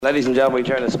Ladies and gentlemen, we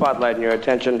turn the spotlight and your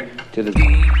attention to the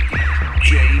DJ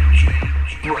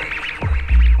Break.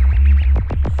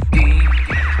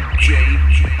 DJ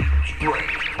Break.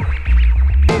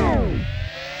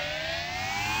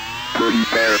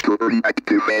 Prepare to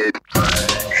activate.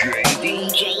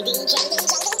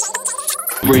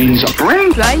 Brainz.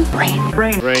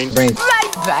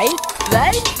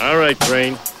 All right,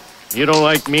 Brain. You don't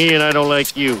like me and I don't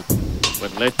like you.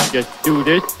 But let's just do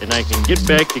this and I can get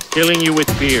back to killing you with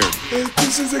beer. Hey,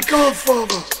 this is a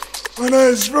Godfather. When I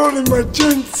was rolling my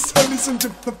joints, I listened to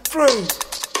the Brain.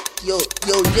 Yo,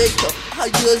 Jacob, how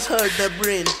you just heard that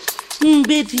Brain?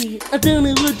 Betty, I don't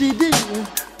know what to do.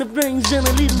 The Brainz and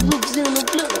a little whoops in the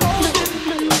blood.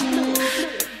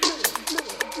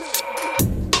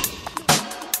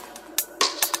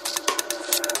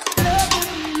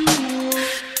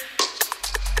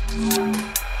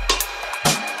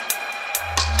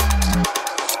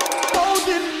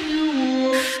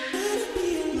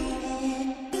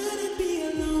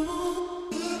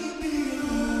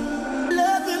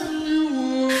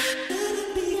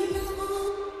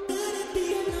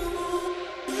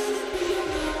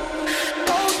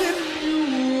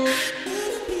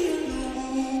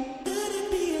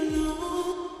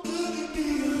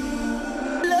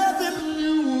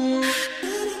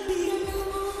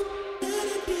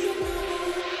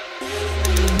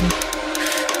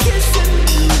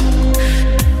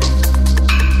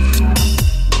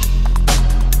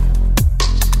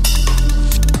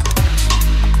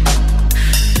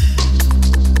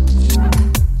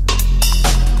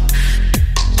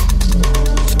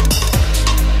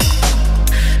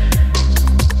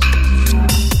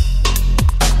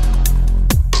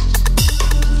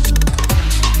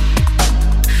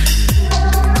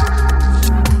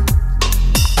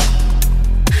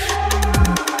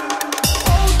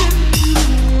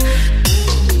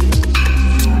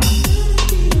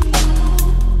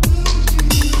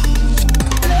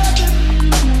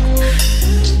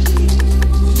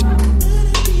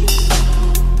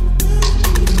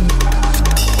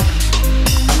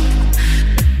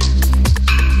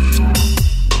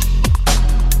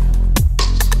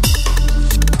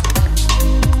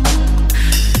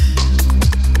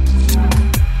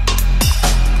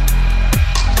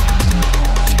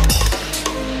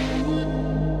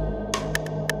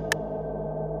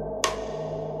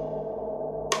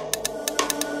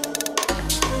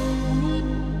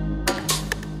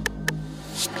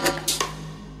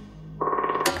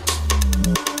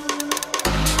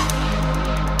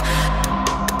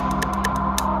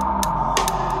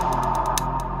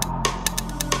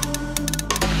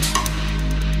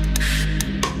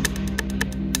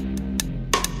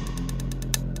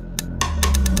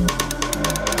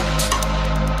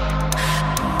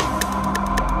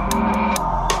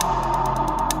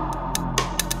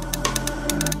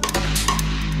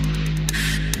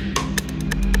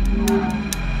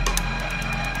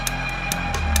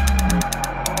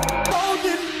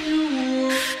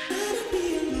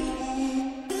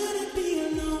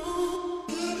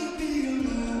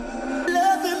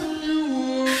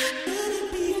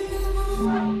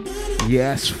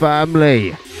 Yes,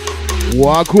 family.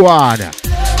 Wagwan.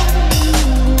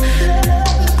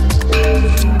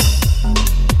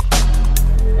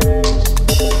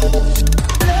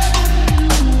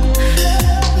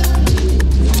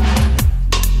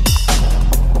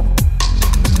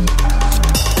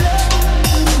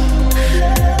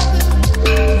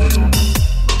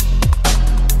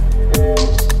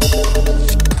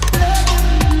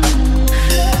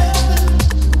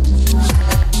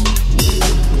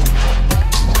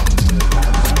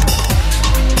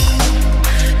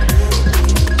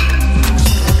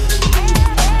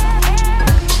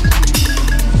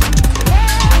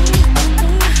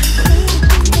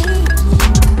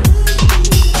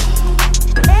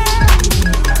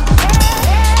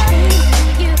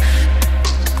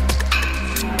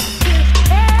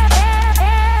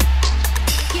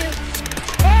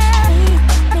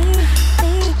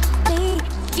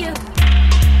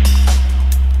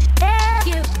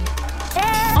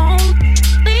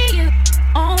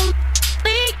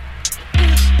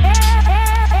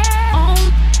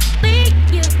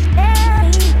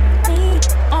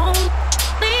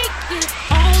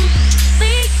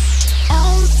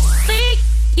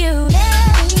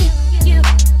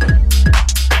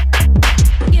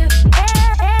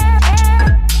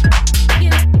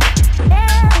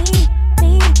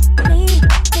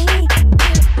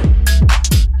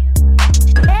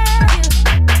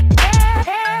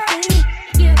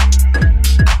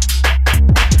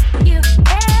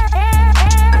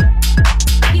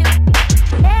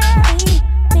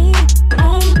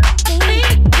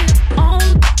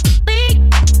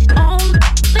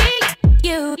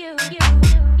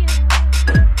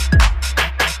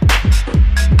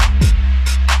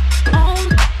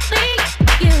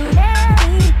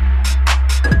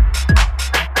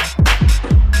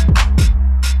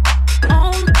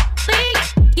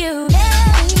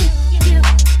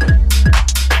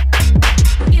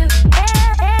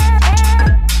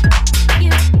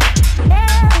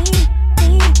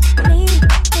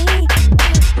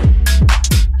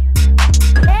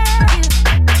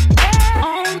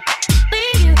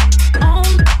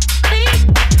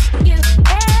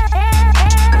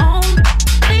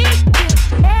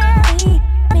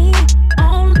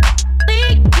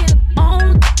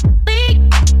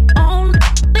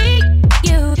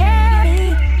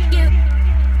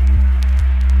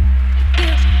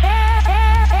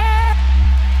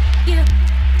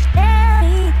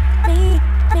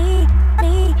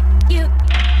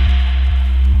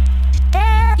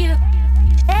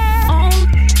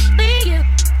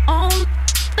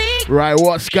 Right,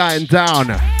 what's going down?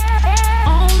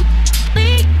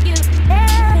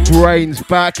 Brainz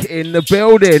back in the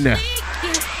building.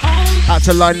 Out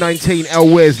to line 19,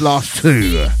 El Wiz, last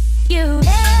two.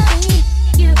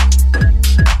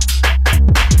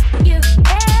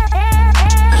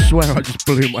 I swear I just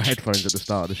blew my headphones at the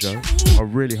start of the show. I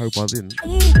really hope I didn't.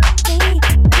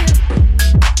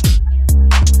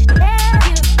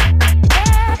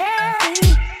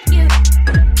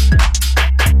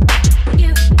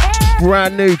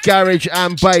 Brand new garage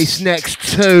and bass next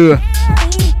to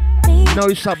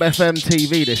no Sub FM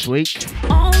TV this week.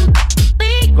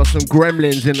 Got some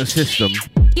gremlins in the system.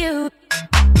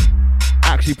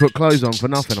 Actually put clothes on for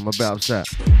nothing, I'm a bit upset.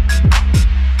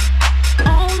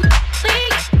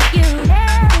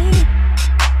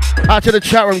 Out to the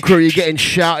chat room crew, you're getting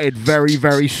shouted very,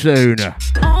 very soon.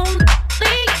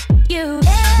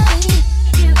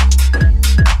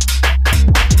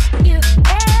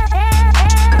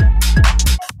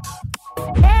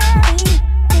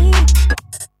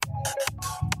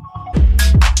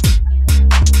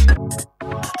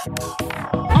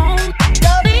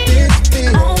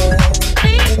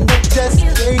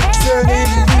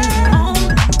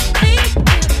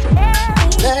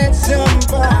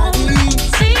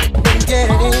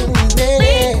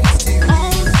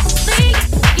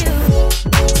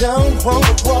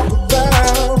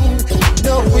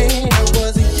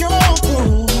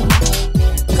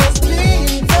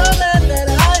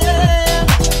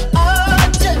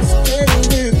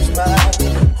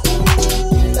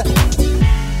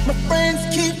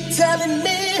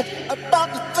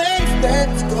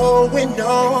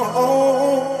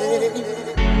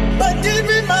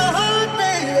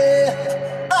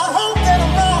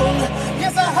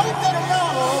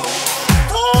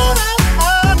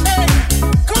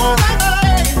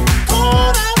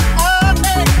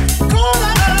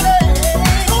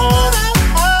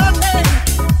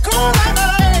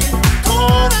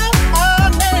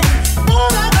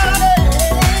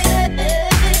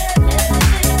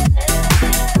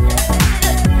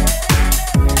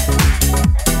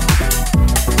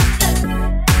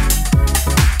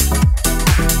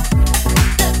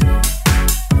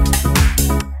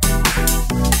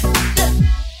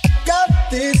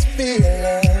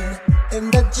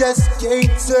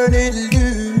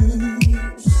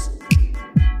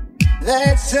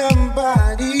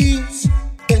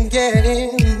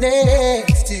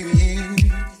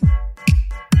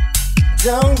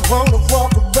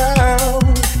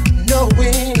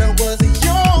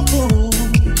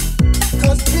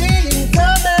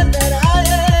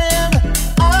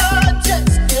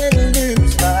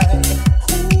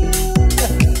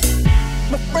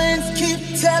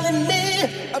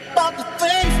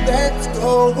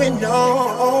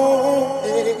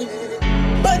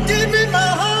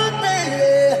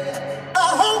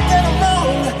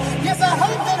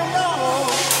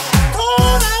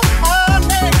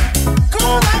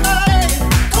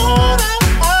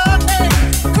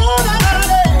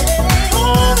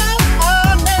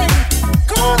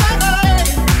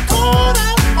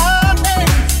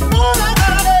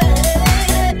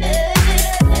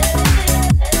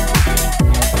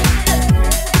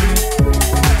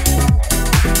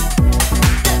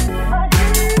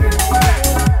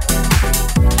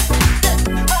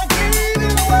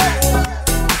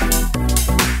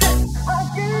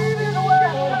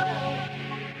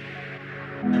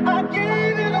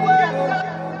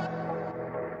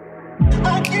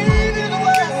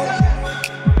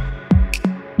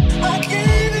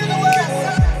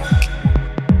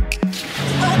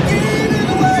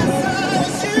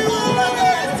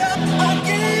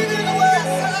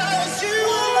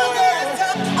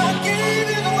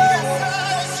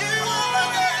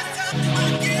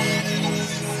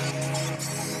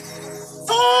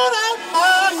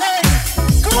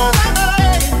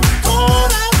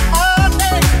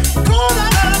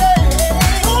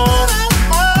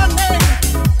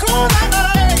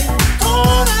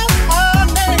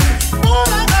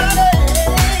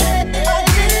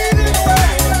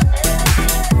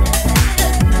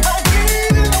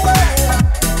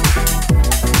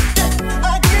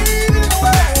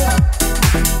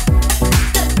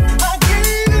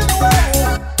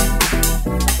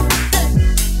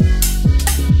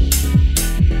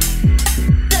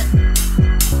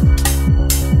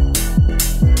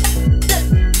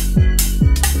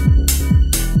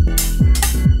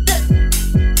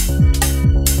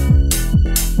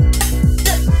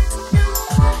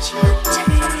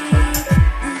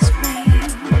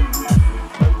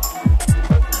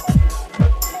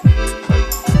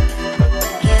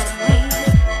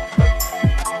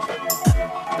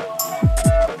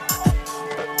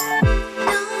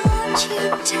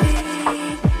 Take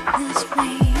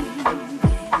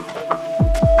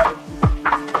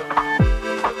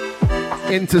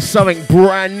into something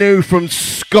brand new from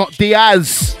Scott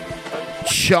Diaz,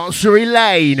 Chancery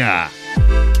Lane.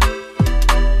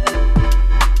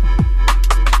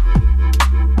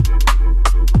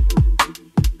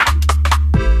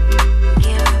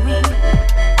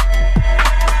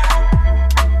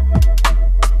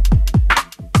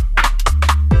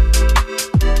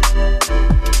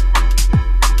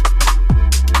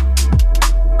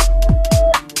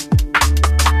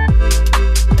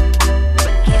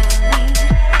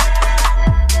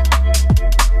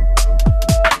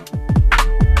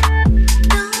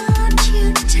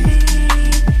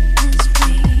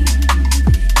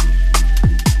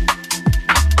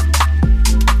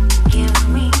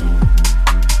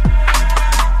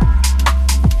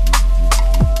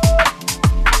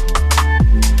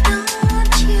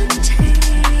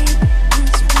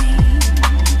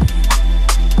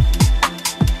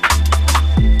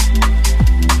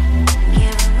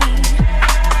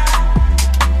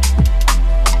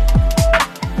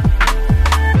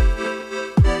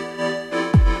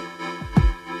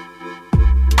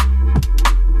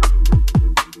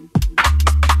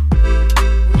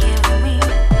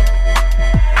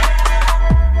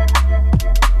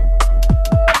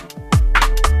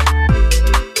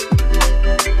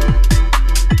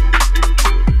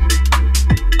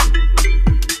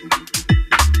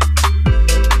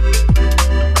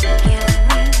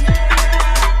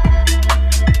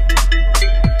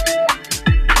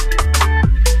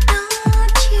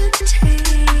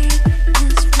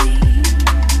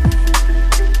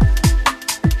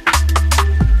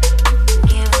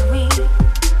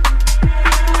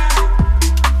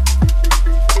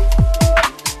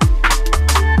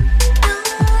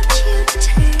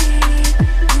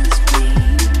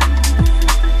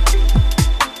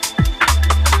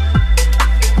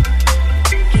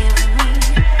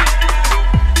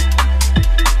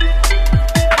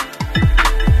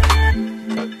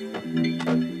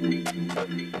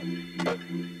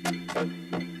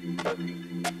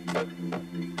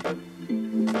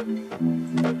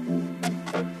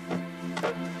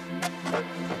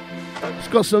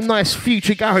 Got some nice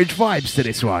future garage vibes to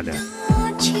this one.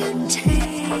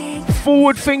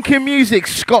 Forward thinking music,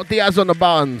 Scott Diaz on the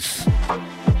buns.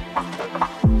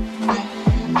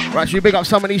 Right, should we big up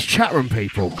some of these chat room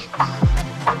people?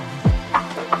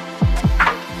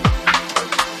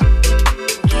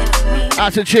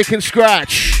 Out to Chicken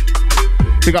Scratch.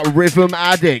 Big up Rhythm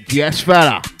Addict, yes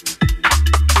fella.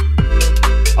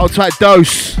 Old tight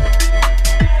Dose.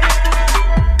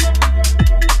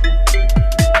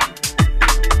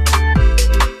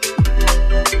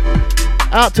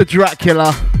 Out to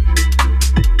Dracula.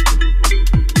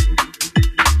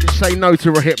 Just say no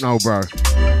to a hypno, bro.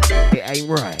 It ain't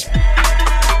right.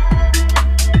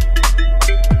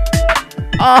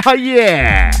 Oh,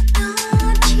 yeah.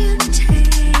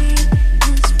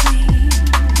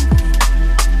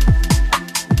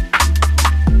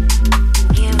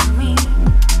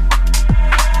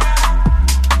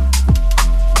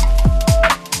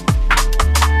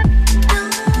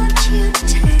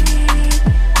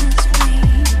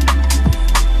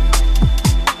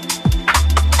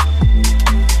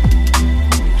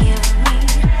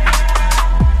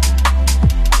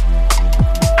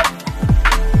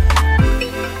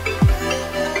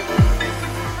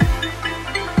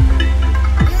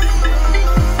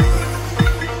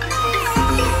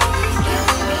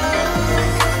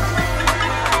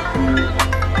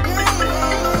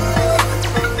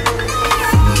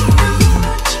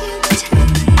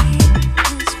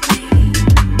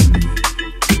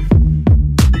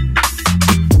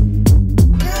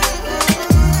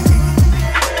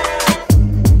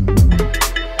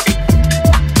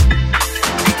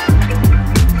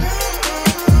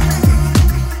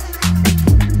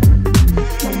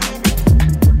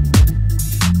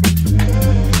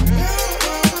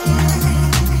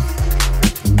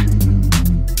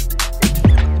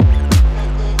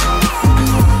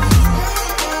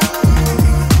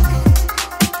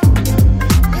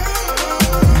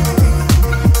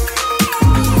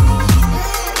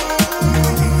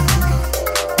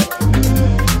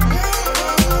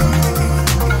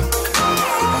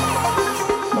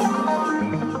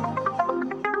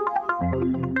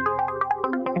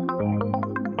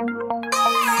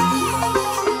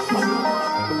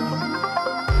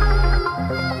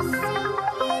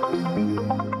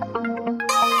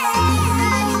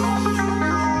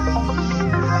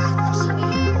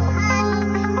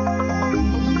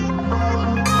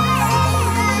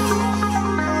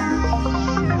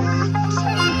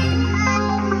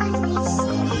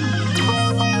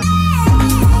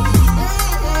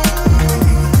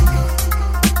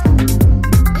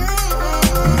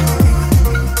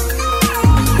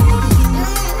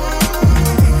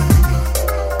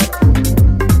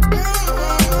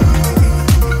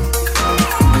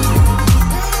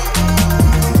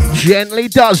 Gently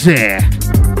Does It.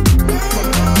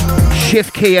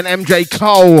 Shift Key and MJ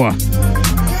Cole.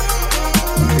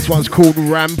 This one's called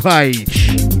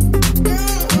Rampage.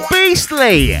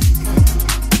 Beastly.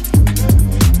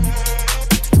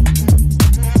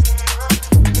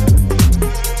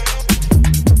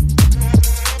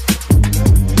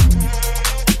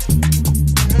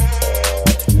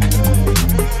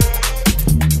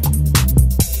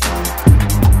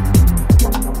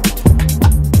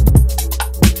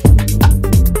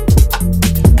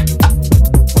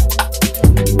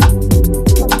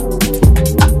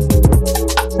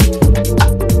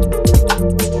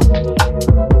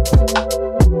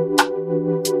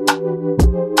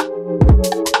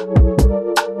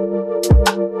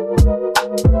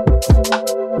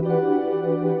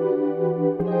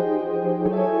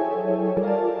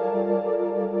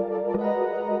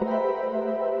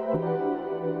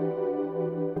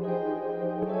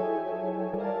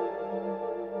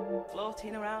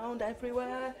 Floating around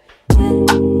everywhere.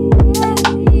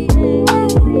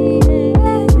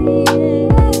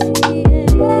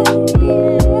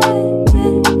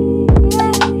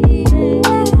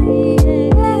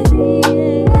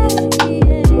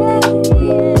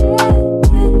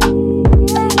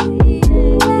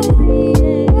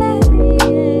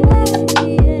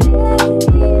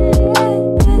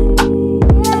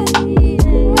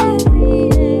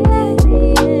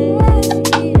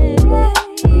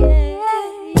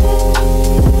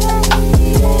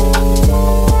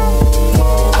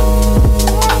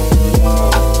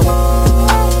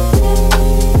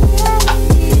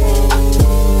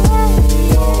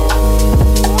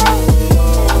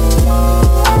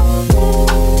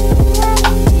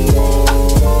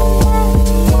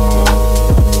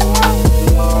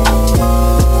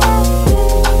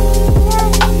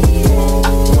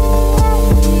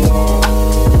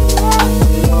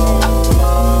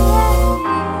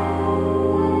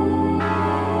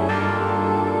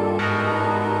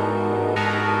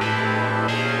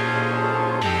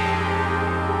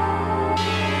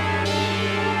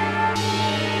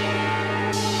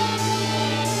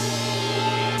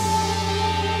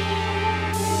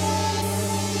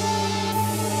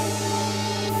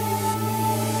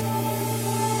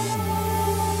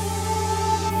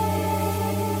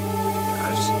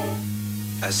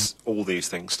 As all these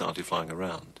things started flying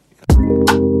around.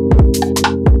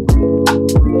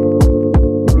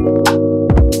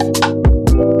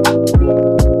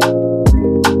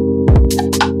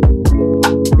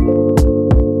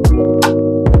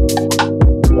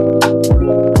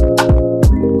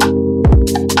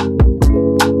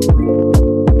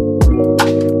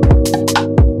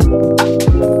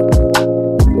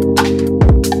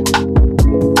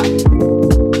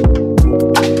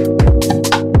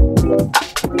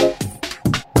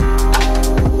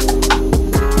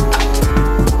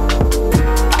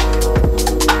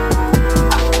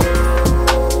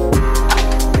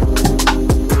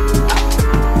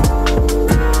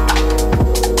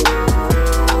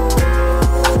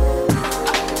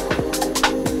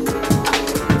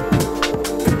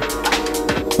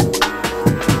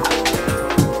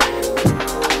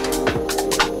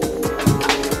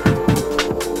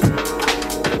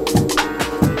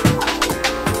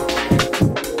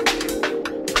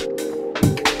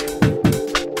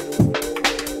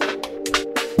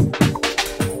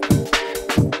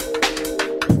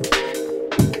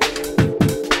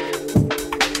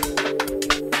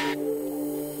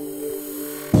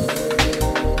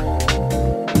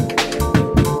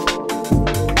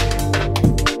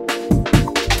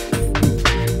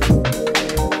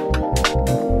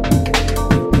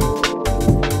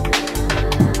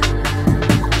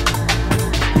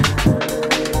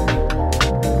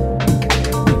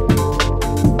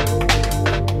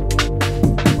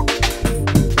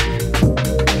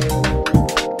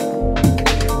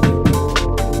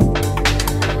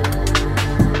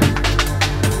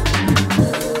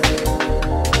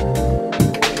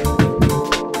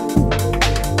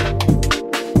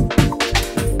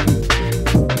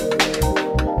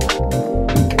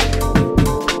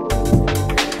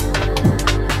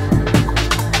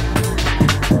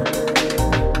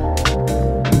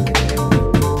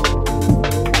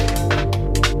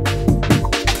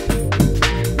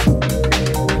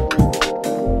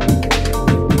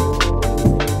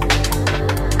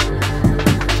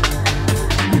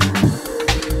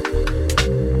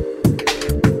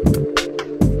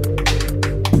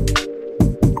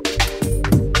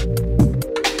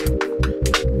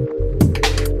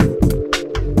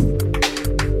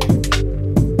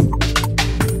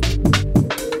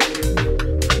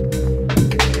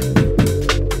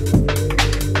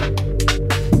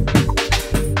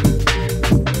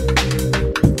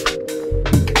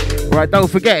 Right,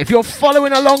 don't forget, if you're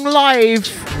following along live,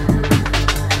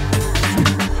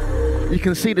 you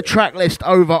can see the track list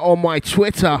over on my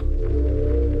Twitter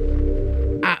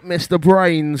at Mr.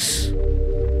 Brainz.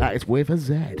 That is with a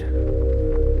Z.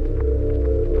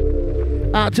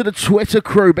 Out to the Twitter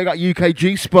crew, big up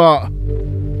UKG Spot.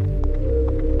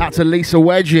 Out to Lisa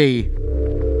Wedgie.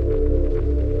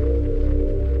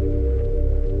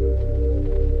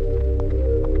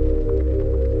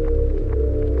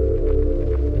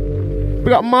 We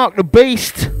got Mark the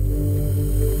Beast.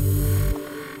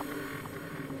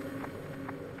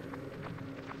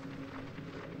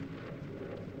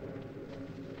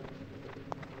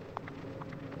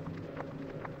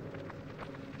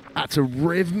 That's a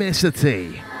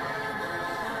rhythmicity.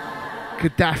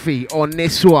 Gaddafi on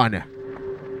this one.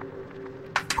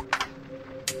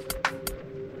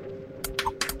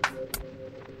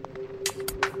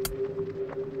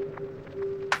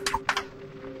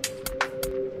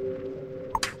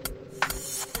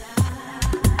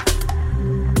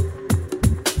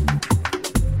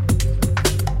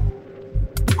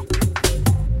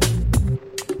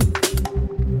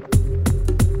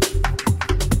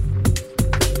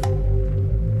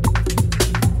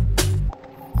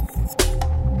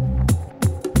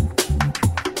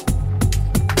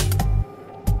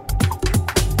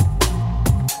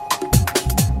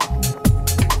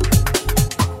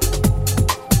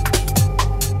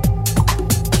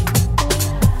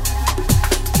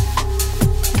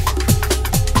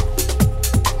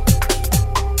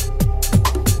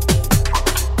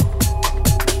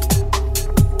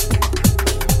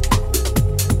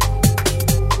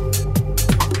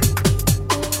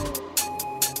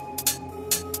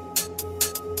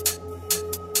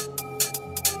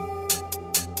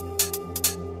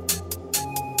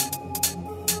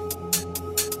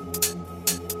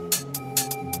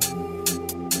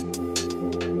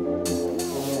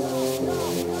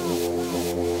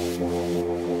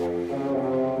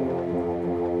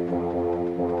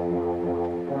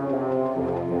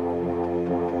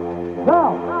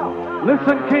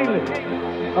 Listen keenly.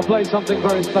 I'll play something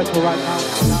very special right now.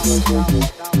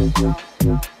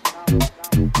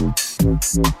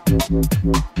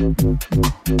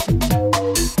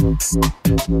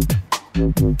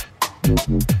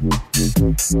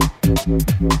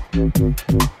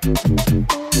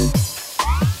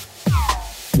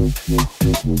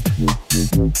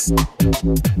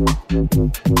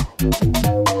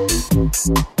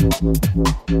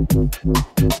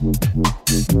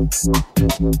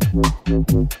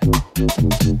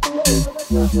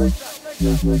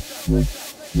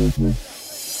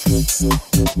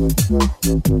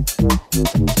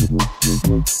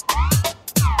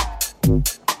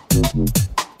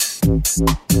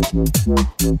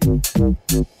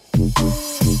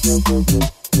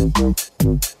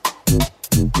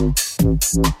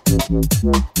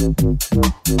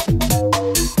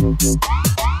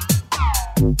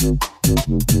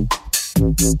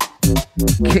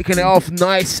 Kicking it off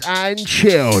nice and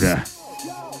chilled.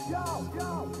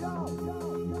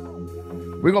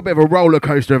 We got a bit of a roller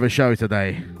coaster of a show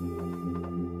today.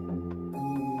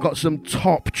 Got some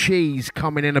top cheese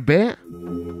coming in a bit.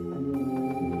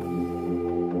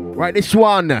 Right, this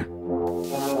one.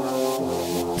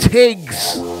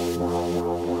 Tiggs.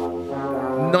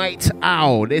 Night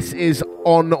Owl. This is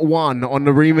on one on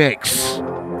the remix.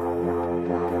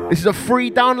 This is a free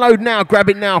download now. Grab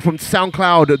it now from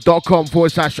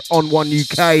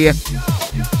soundcloud.com/on1UK.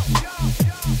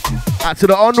 Out to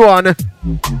the on one.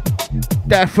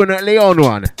 Definitely on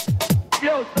one.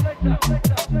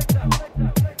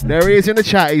 There he is in the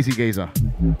chat, Easy Geezer.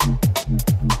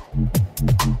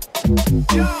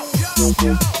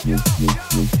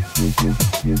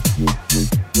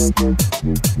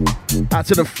 Out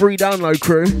to the free download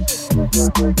crew.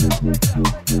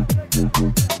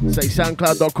 Say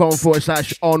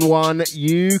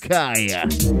soundcloud.com/on1UK.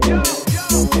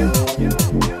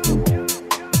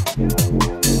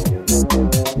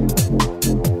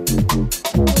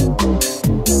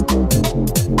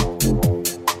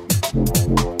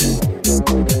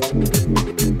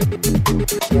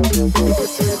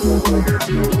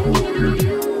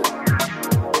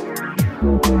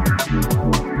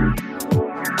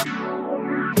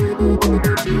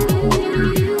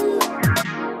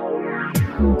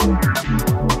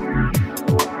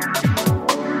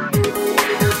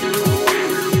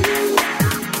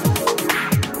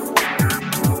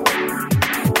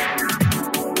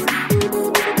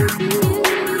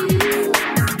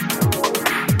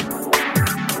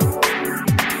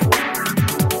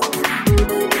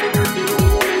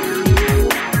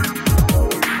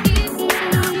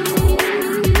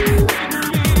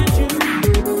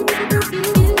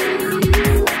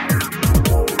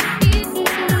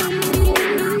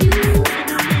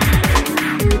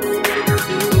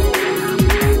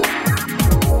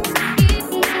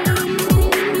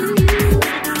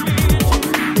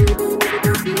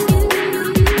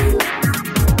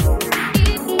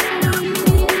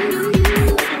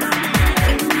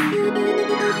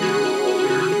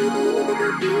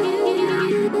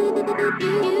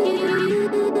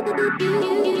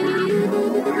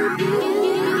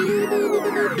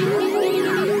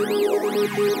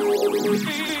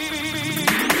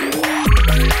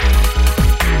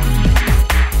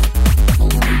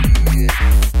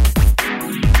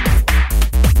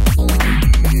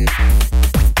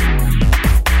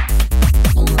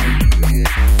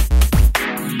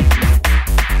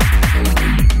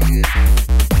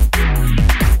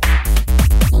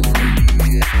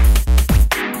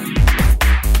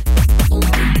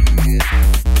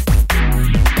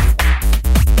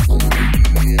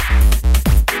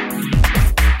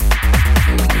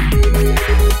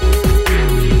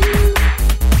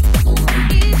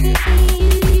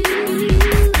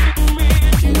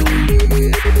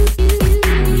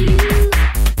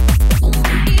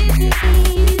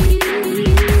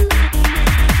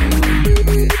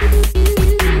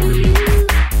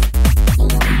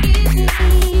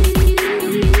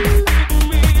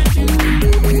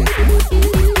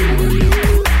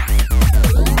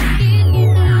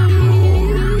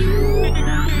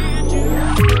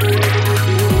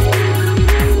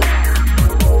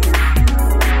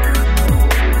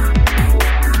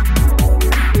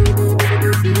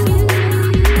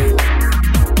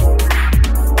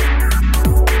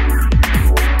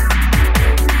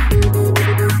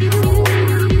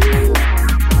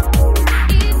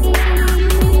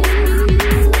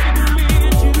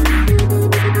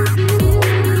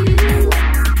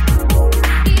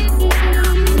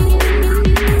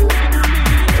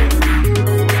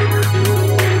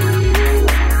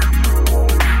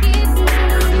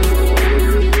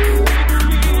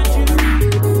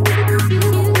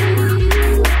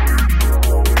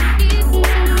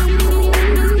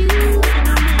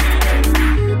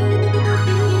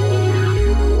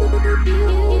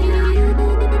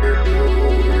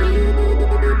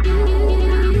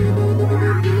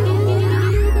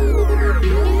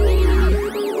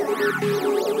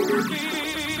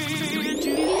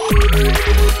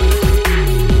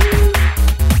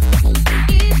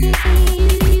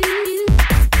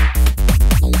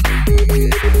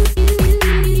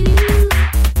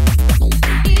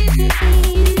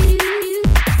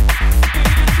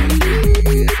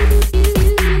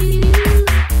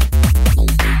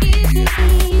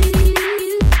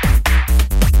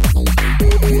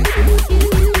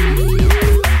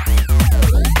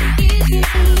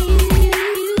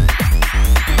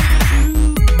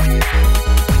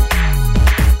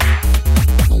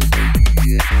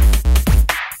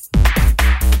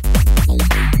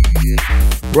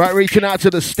 Right, reaching out to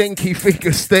the stinky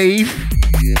finger Steve.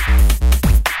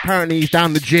 Apparently he's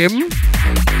down the gym.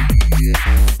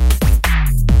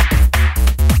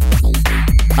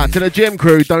 Out to the gym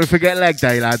crew, don't forget leg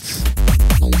day, lads.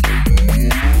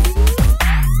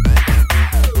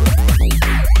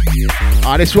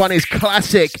 This one is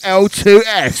classic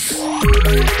L2S.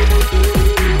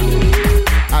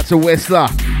 Out to Whistler,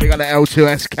 we got the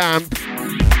L2S camp.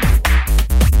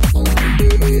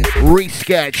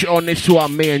 Resketch on this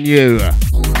one, me and you.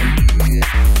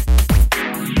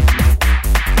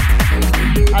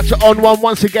 Out to On One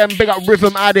once again, big up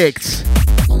Rhythm Addicts.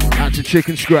 Out to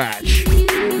Chicken Scratch.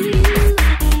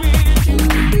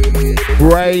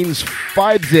 Brainz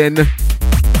vibes in.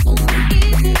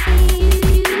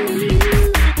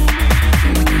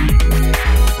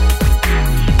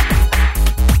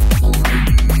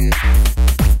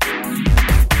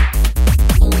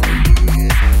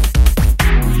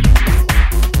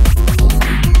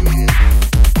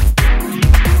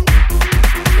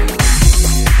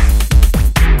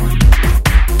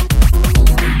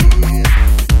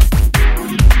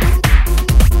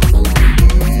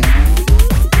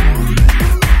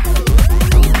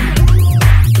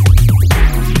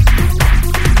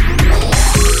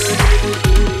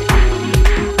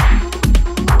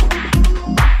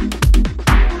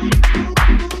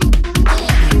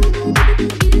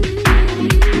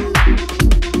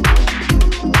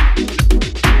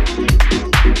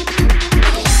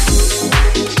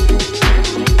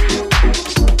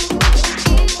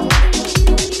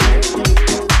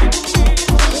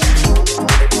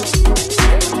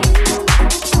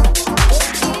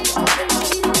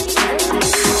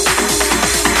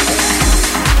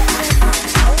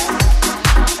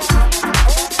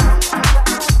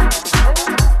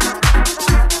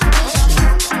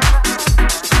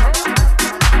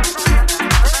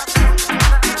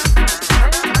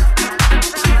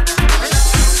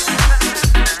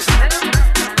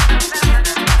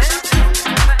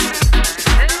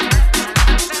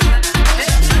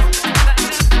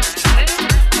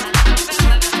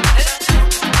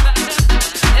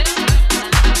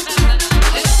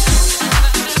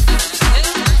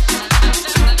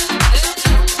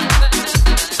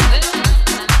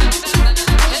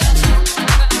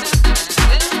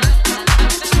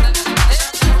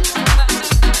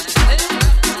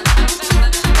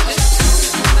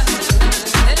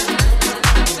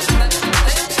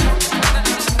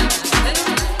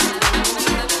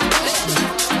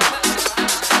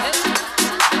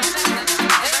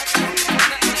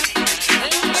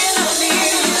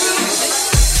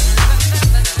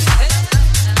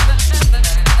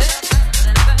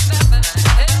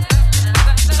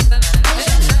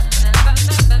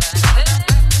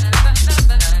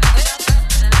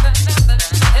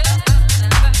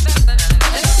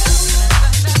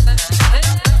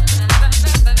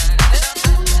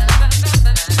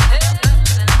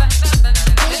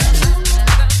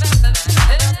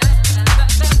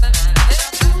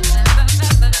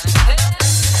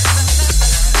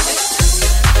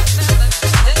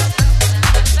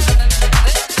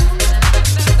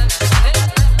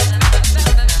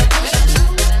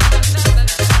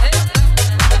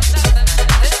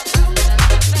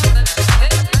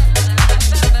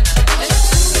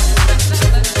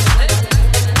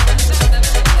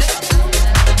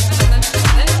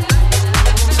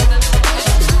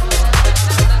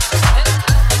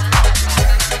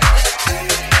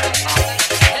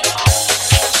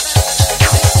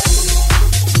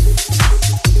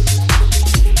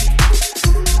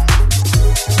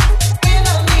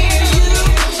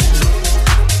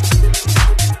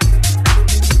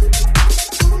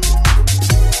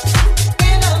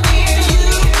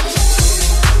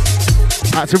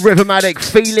 Out to Rhythmatic,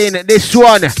 feeling this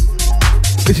one.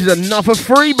 This is another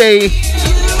freebie.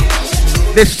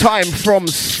 This time from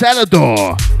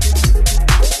Celador.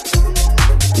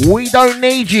 We Don't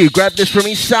Need You. Grab this from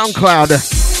his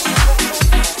SoundCloud.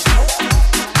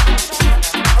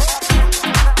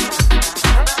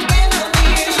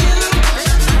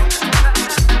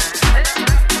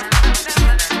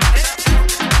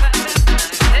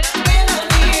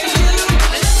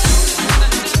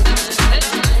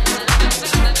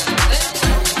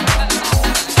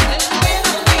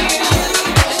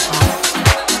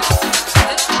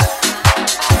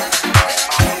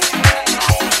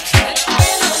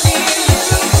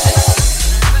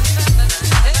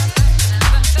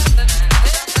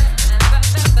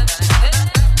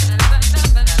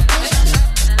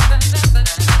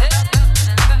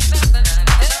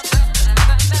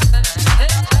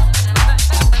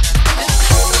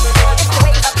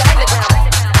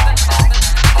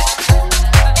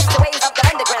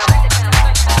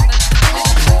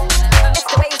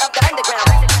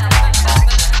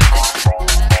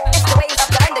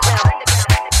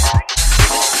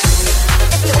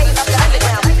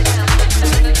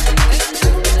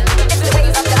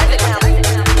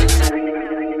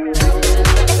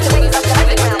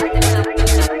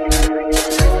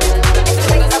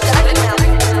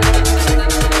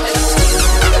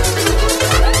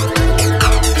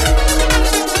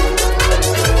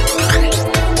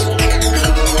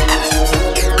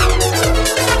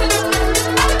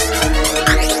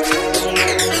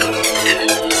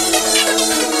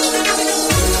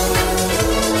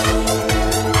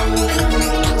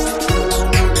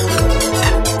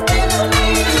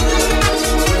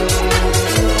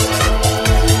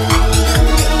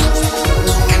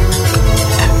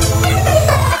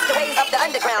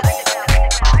 Underground.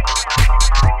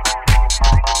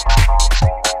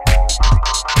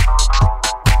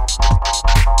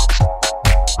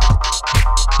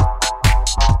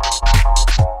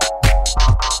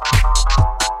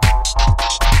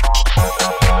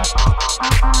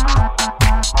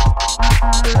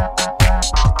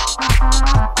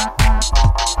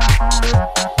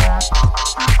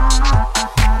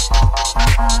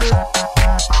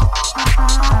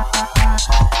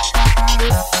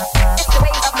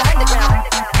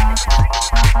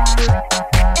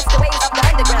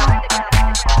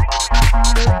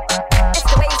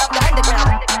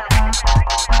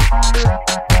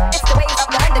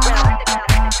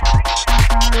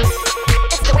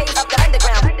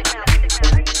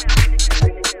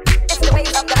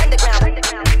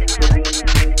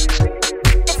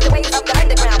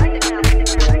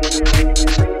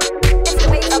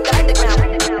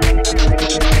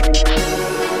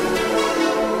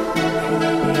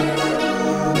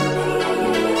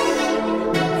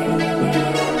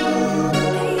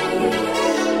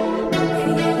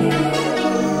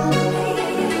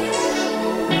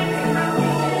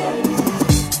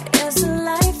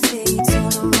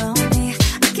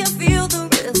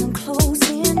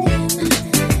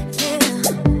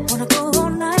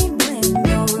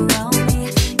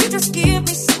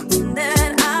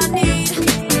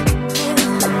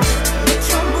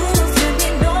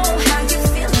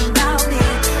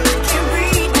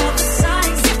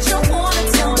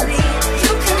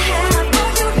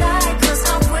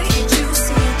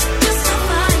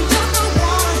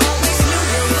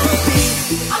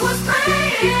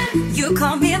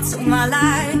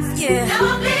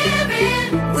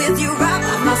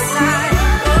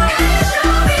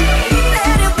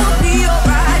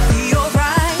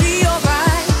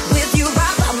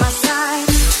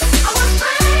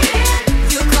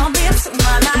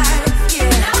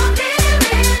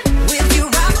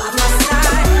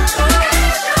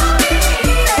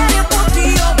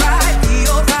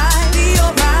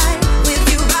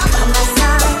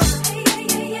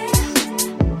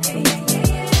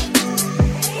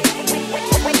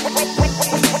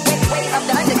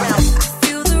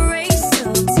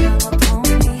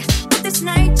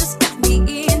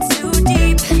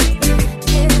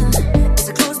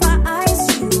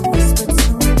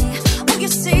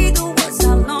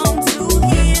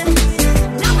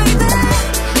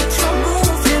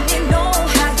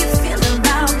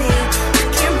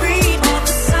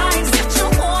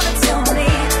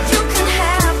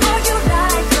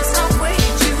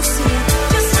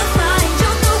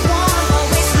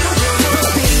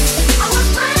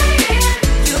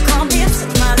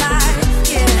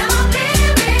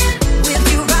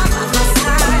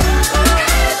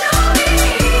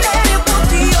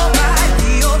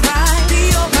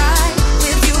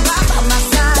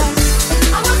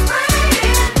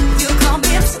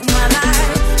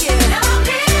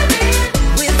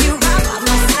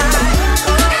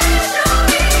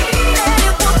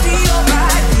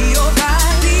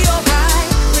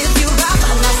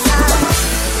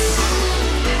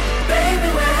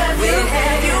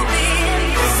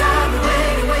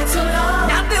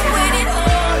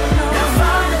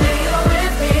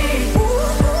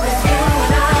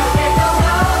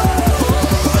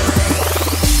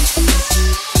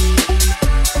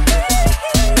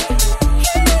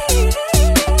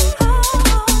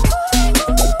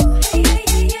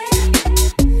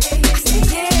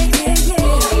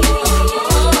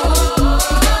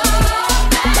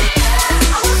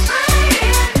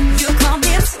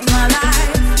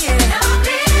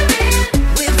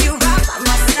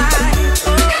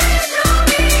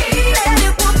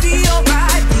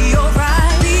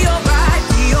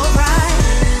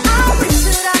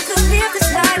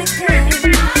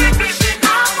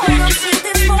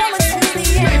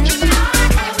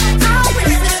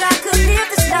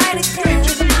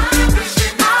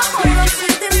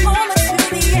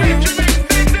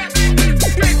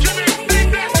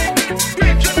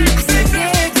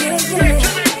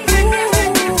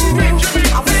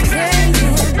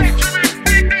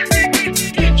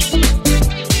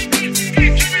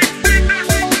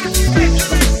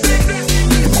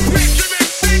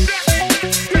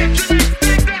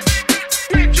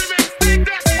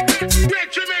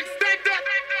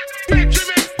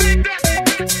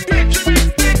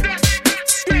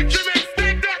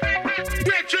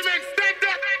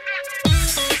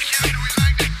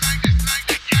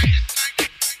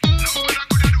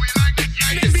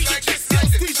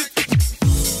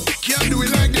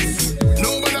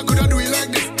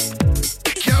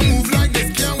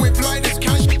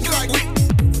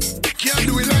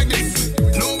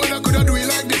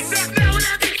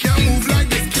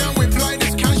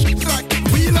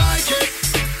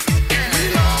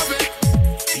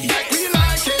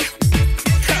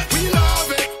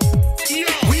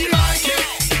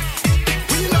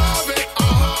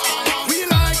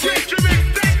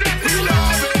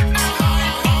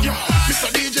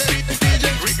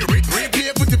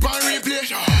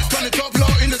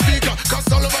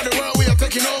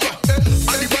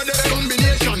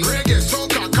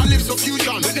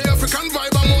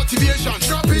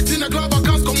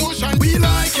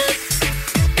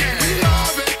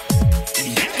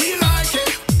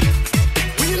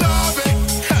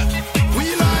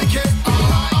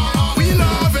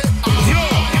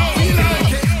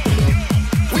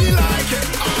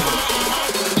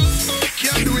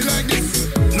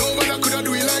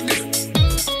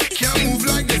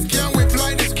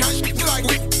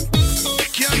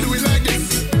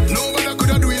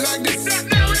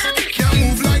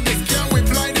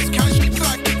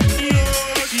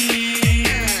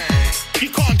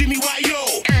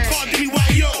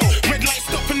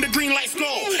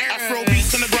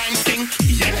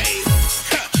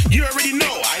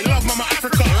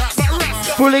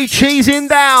 fully cheesing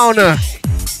down. Man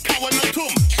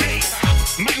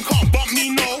can't bump me,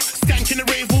 no. Stank in the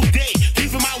rave all day.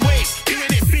 Leaving my way, doing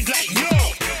it big like yo.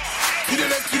 To the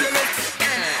left, to the left.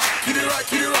 To the right,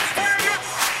 to the right.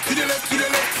 To the left, to the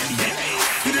left.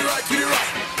 To the right, to the right.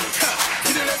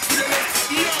 To the left, to the left.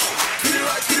 Yo. To the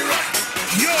right, to the right.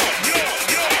 Yo, yo,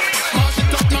 yo. March it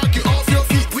up, knock you off your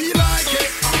feet. We like it.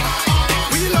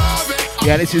 We love it.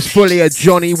 Yeah, this is fully a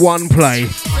Johnny 1 play.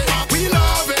 We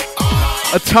love it.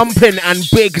 A thumping and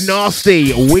big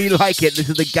nasty. We like it. This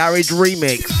is the Garage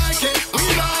remix.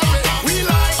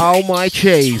 Oh my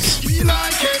cheese. We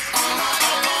like it.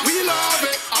 We love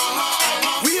it.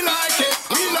 We like it.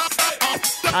 We love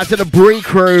it. Out to the Bree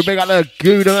crew. Big up the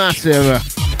Gouda Massive.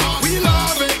 We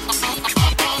love it.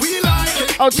 We like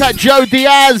it. Out to Joe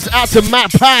Diaz. Out to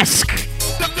Matt Pask.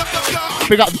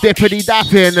 Big up Dippity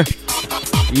Dappin.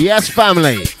 Yes,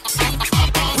 family.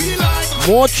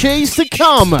 More cheese to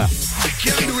come.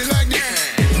 Can't do it like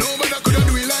this. Nobody could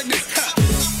do it like this.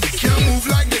 Can't move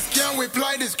like this. Can't whip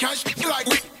like this. Can't shit like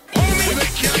this.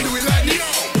 Can't do it like this.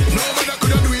 Nobody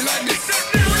could do it like this.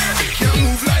 Can't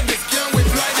move like this. Can't whip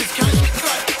like this. Can't shit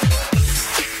like this.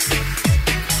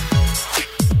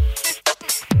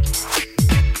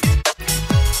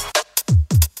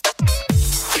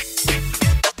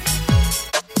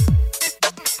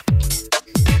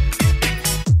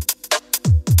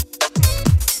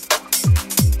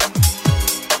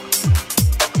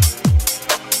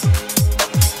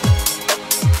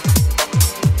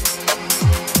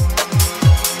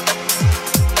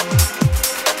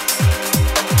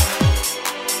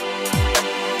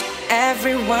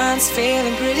 Everyone's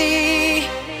feeling pretty.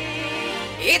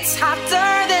 It's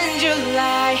hotter than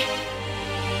July.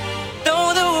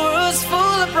 Though the world's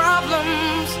full of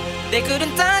problems, they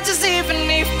couldn't touch us even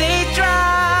if they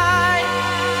tried.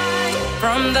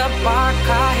 From the bar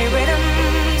car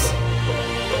rhythms,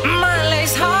 my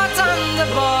legs hot on the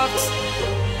box.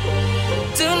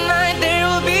 Tonight there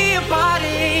will be a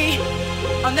party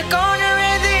on the corner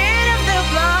at the end of the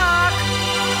block.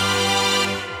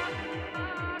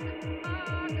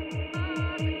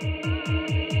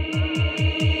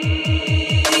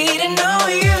 Didn't know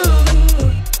you.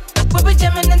 We'll be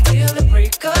jamming until the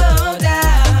break of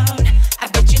dawn. I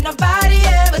bet you nobody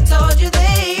ever told you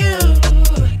that you.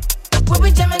 We'll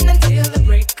be jamming until the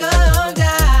break of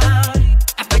dawn.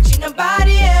 I bet you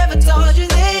nobody ever told you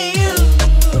that you.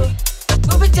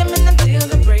 We'll be jamming until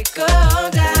the break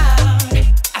of dawn.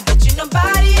 I bet you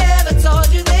nobody ever told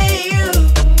you that you.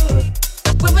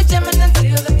 We'll be jamming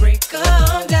until the break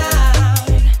of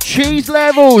dawn. Cheese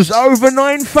levels over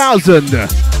 9,000.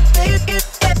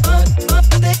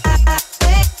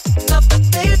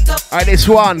 Alright, this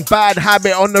one, Bad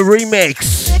Habit on the remix.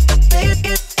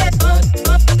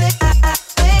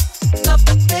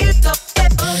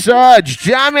 Surge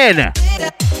jamming.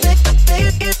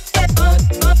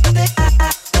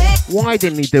 Why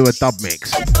didn't he do a dub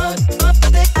mix?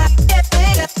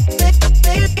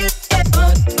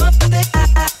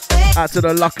 Out to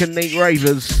the Luck and Neat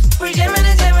Ravers.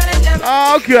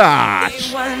 Oh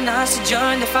gosh. Want us to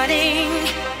join the fighting,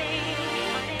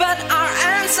 but our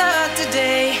answer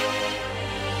today.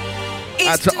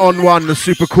 Out to On One, the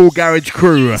super cool garage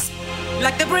crew.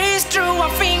 Like the breeze through our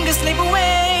fingers slip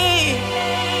away.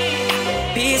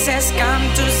 Peace has come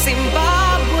to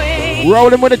Zimbabwe.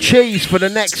 Rolling with the cheese for the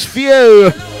next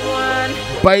few.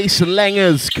 Bass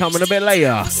Langers coming a bit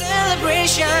later.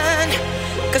 Celebration,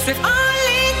 'cause we've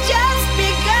only just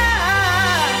begun.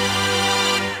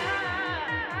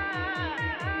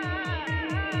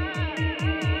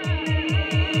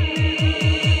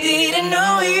 Didn't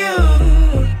know you.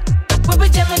 We'll be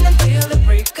jamming until the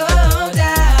break of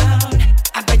dawn.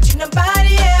 I bet you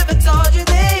nobody ever told you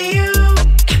that you.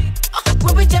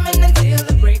 We'll be jamming until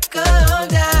the break of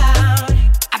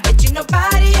dawn. I bet you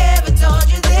nobody ever told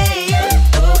you that you.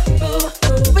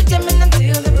 We'll be jamming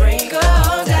until the break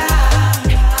of dawn.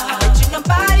 I bet you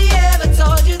nobody ever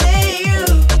told you that you.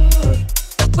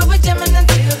 We'll be jamming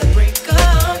until the break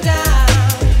of dawn.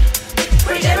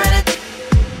 We're jamming it.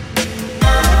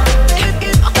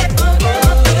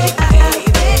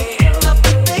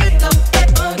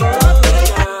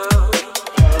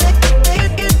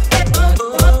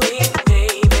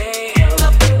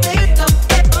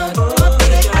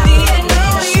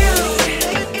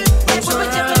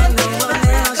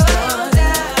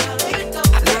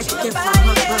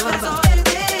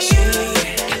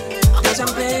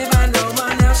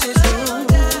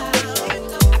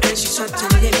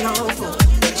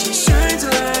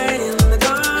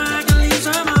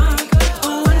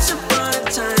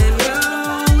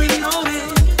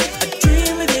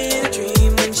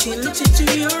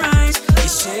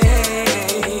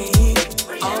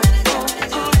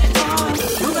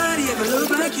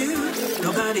 like you.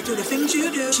 Nobody do the things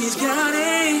you do. She's got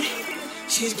it.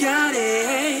 She's got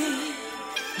it.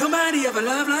 Nobody ever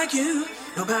love like you.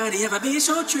 Nobody ever be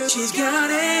so true. She's got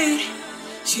it.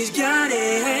 She's got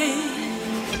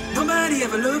it. Nobody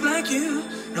ever look like you.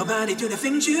 Nobody do the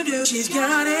things you do. She's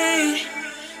got it.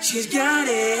 She's got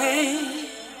it.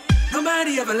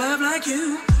 Nobody ever love like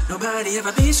you. Nobody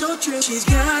ever be so true. She's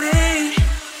got it.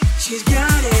 She's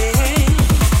got it.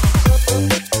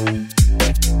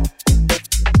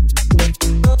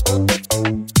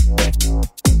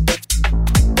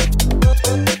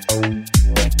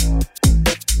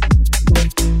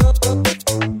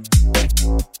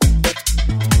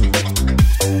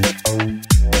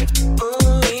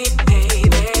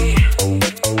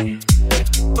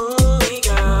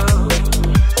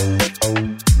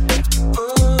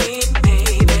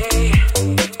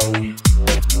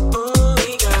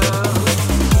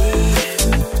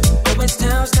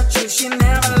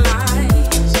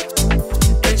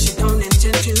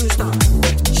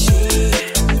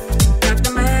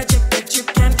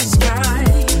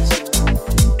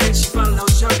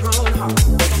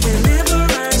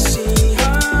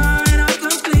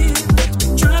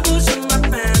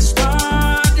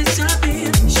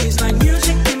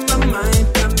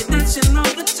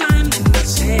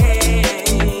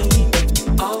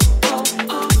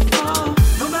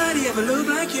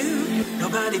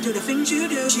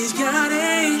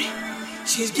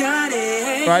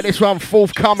 This one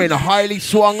forthcoming, Highly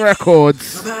Swung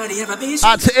Records.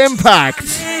 Out to Impact.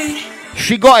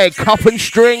 She Got It, Cup and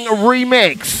String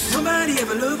remix.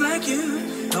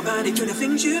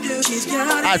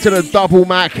 Out to the Double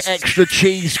Mac Extra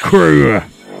Cheese crew.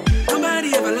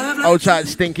 Old tight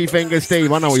Stinky Finger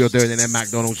Steve. I know what you're doing in them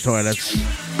McDonald's toilets.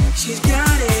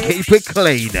 Keep it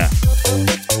clean.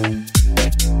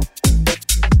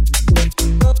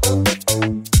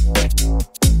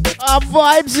 Our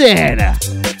vibes in.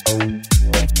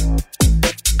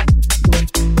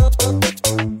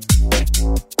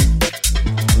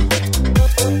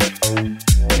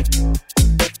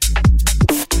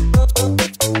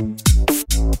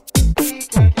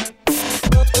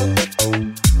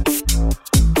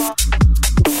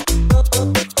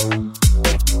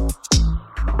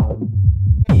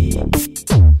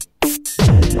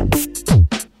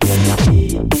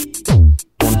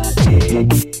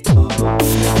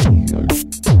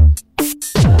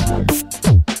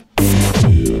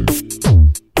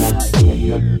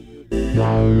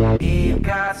 We've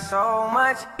got so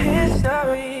much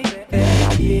history,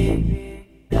 maybe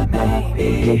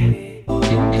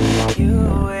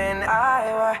you and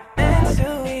I were meant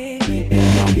to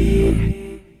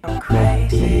be. I'm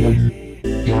crazy.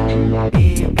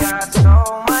 We've got so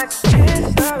much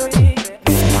history,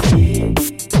 maybe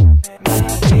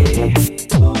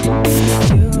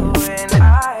you and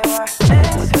I were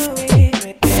meant to be.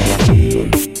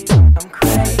 I'm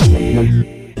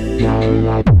crazy.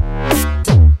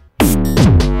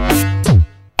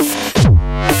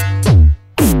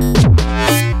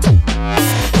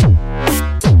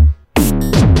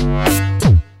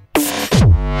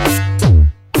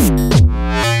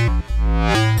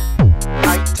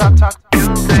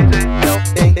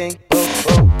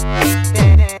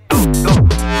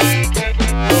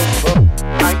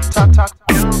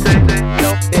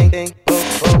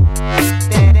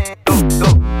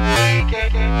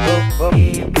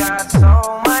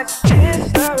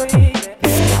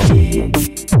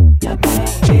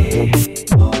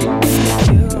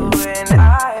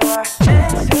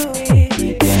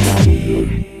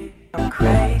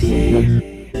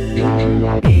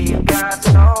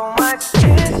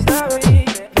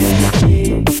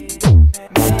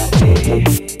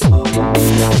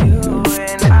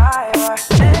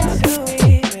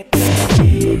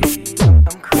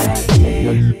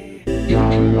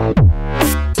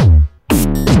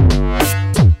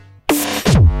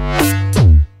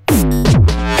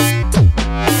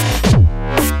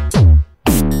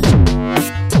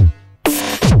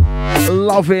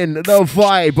 Loving the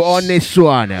vibe on this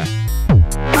one.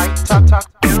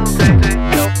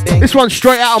 This one's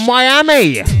straight out of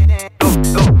Miami.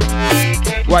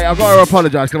 Wait, I've got to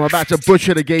apologise because I'm about to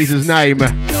butcher the geezer's name.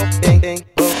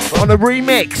 On the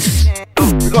remix,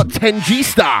 we've got 10G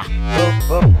Star.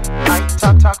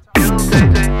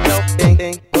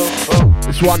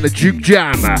 This one, the Juke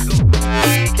Jam.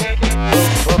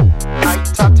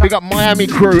 We got Miami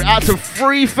crew out to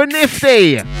Free for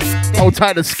Nifty. Hold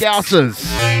tight, the Scousers.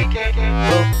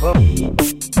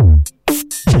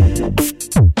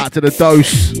 Out to the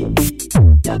Dose.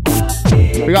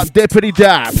 We got Dippity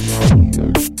Dab.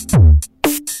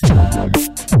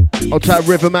 Hold tight,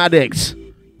 Rhythm Addicts.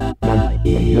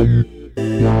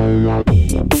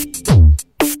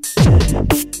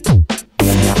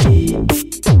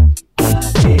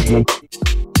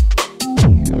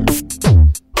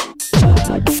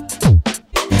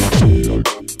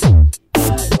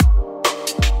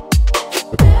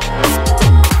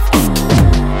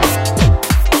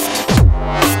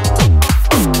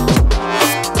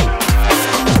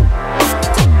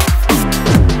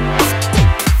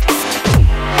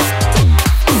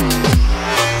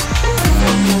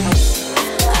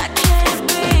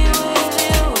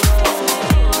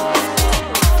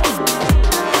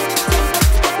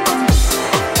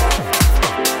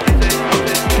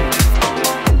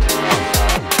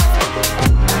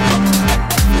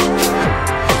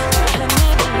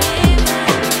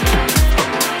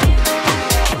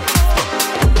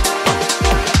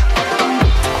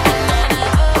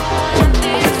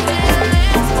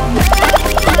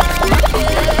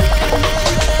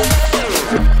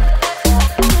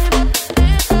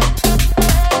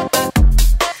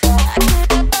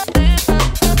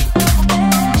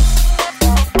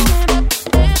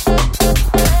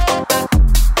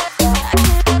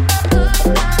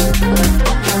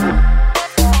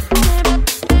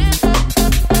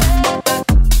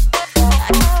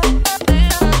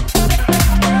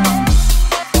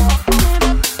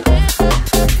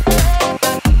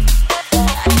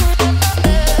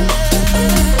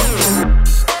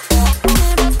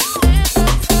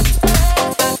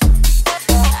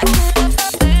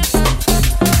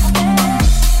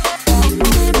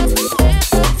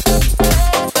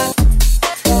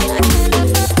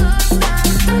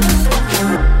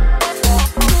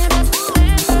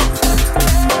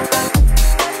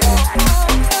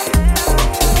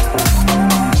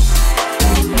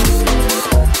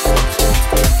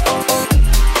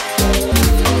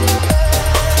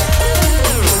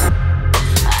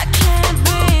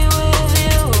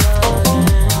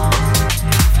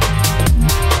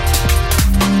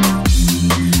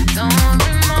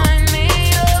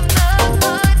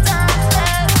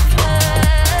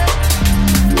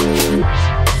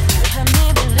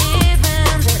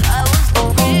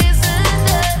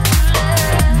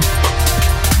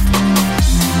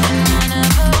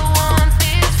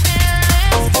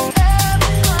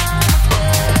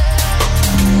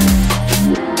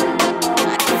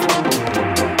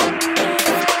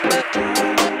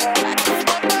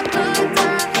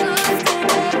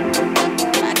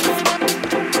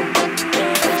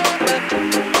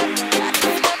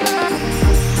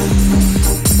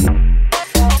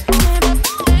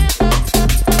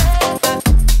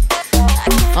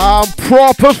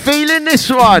 Proper feeling this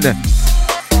one.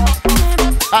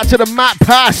 Out to the Matt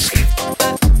Pask.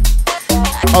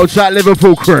 Outside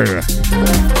Liverpool crew.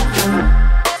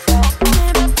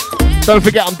 Don't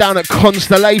forget I'm down at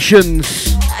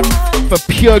Constellations for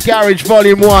Pure Garage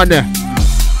Volume 1.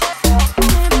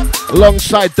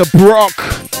 Alongside the Brock,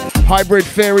 Hybrid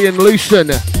Theory and Lucen.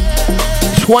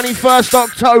 21st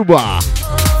October.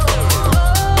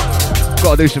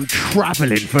 Gotta do some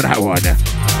travelling for that one.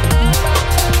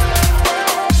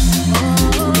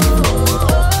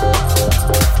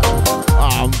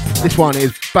 This one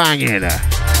is banging.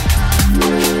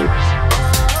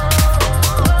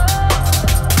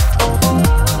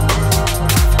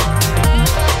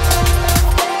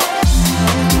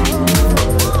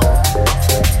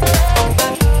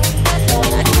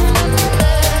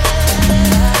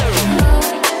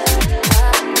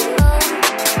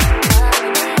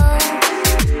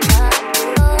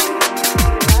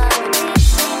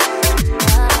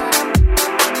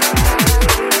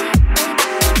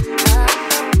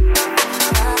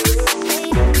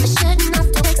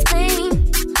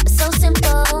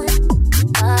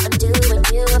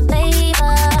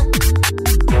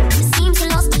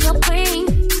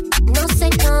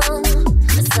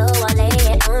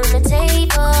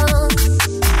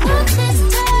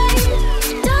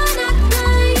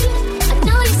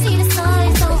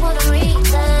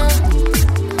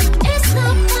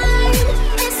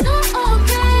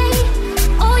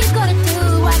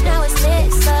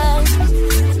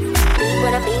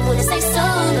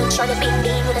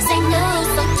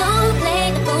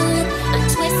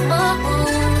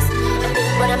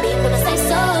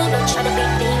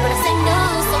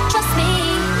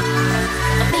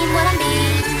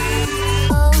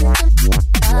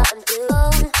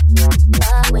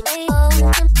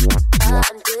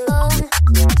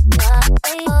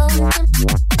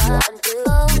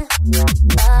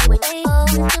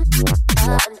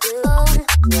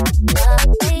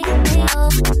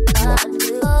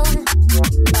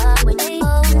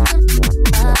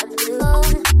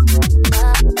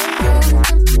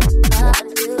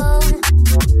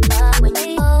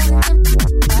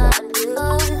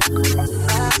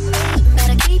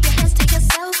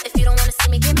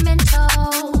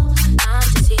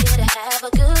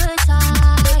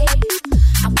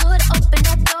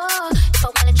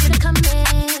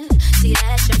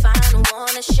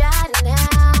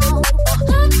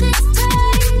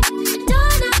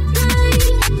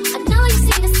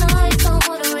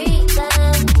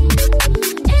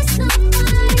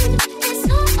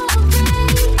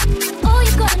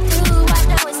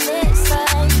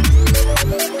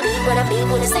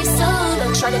 say so.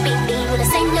 Don't try to beat me when I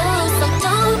say no. So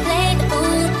don't play the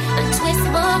fool and twist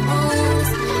my rules.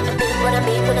 I mean what I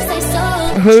mean when I say so.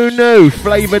 Who knew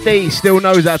Flavor D still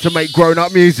knows how to make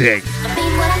grown-up music?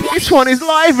 This one is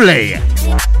lively.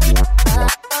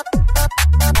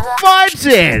 Vibes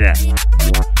in.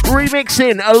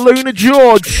 Remixing a Luna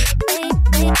George.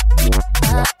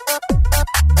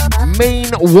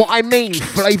 Mean what I mean.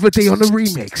 Flavor D on the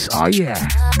remix. Oh yeah.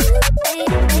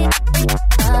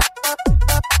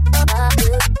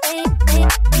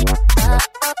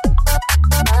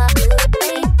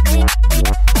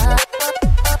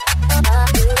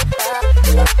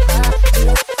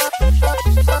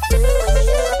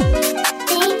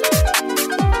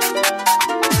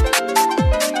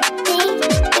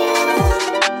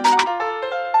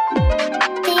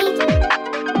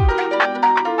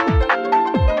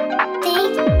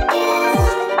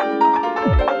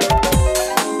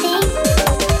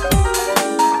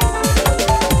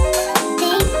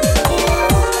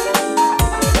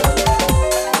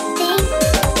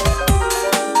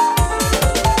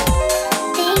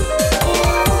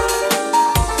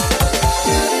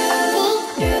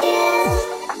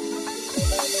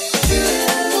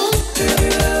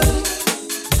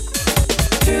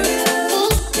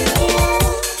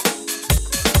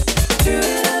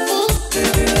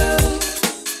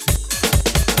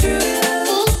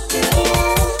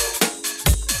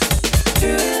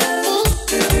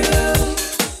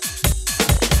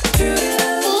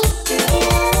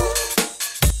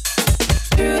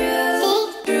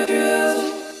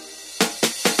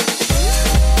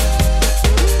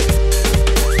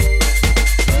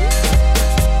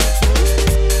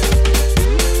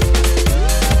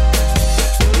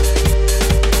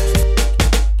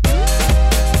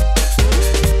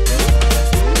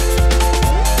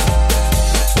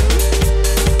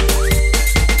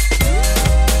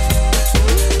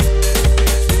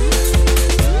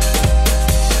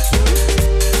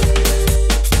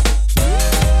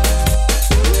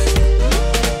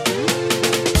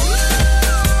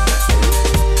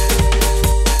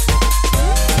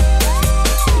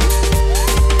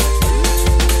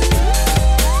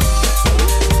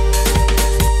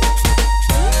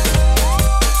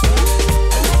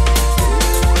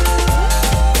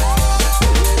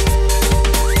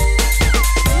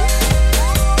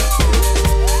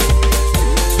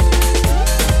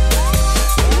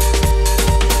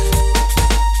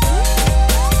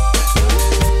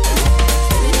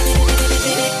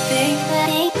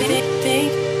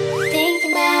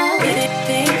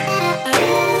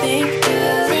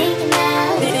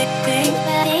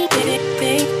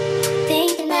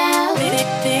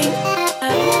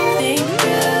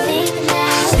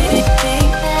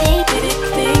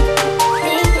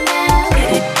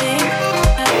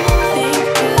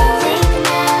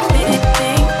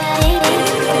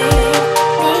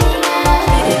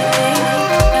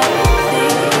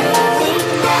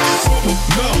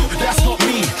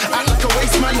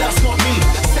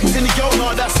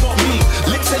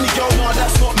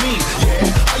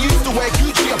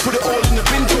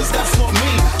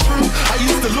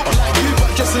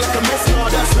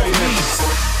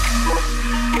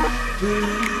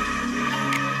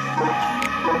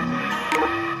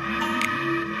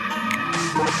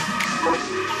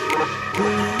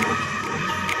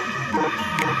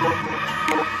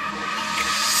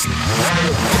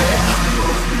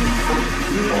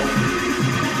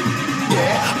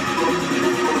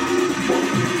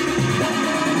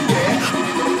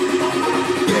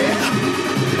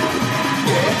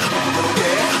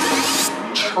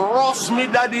 Trust me,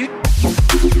 daddy.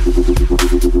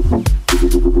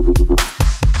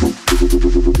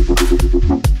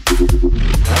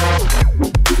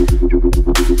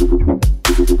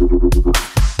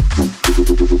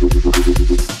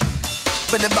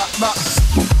 Bring it back, back.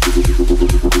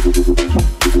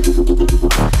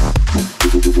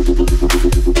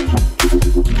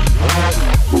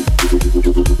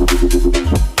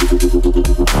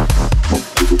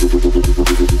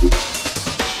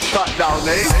 Shut down,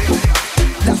 eh?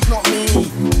 That's not me.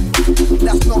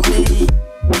 That's not me.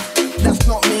 That's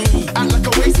not me. Act like a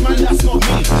waste man, that's not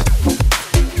me.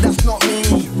 That's not me.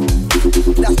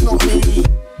 That's not me.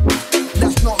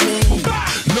 That's not me.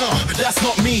 No, that's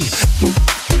not me.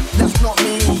 That's not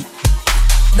me.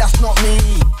 That's not me.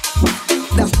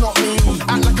 That's not me.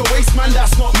 Act like a waste man,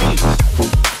 that's not me.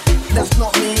 That's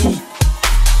not me.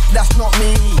 That's not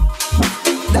me.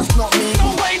 That's not me. No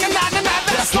way,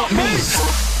 that's not me.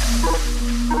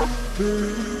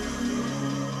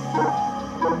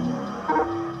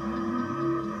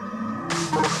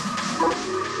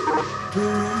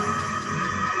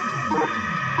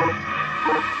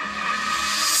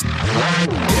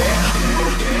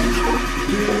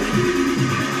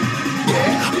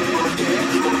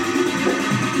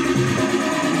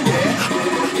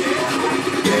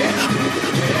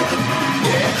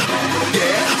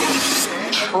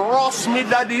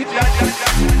 daddy.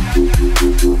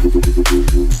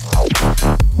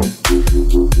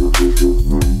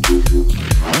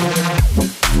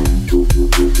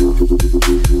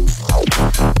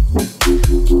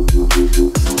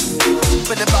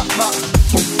 For the back, back.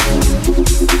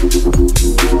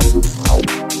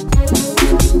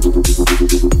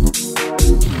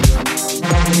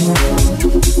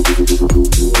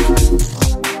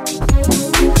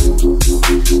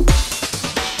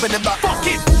 For the back. Fuck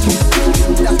it.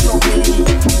 That's not me.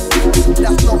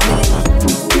 That's not me.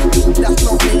 That's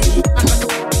not me.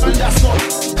 And that's not.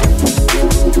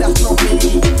 That's not me.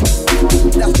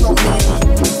 That's not me.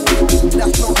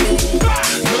 That's not me.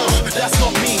 No, that's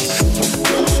not me.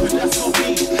 No, that's not me.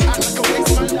 Act like a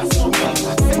waste man, that's not me.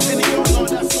 Sex in the yard, no,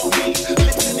 that's not me.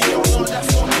 Lips in the yard, no, that's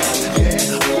not me. Yeah,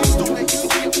 I used to make you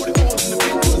shit, put it all in the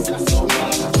bin, 'cause that's not me.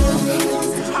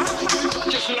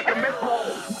 Just like a meth ball.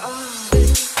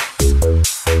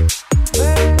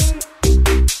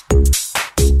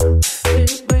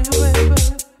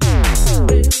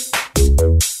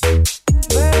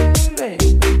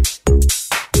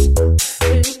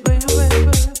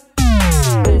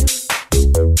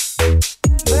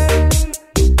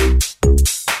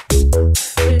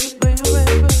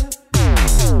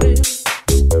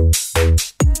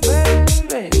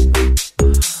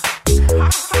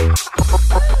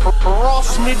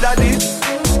 Ross me daddy.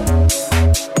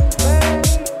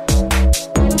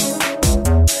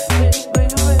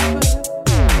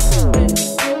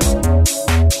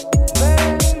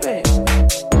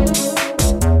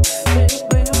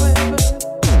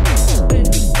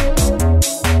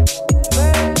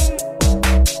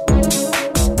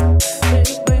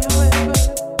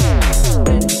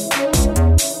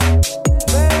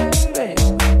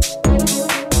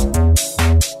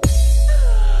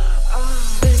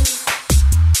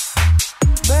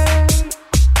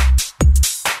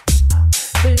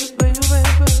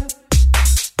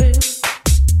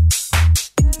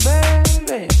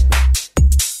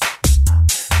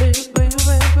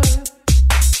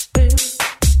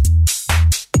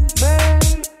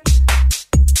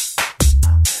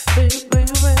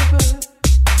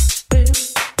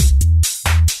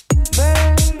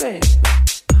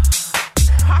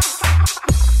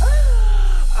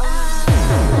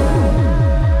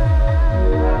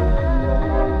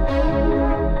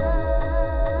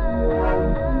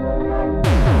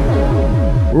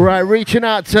 Right, reaching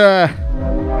out to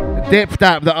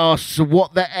Dipdap that asks,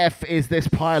 what the F is this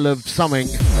pile of something?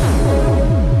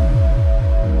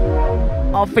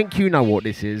 I think you know what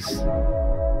this is.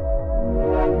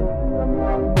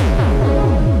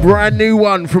 Brand new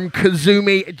one from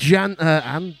Kazumi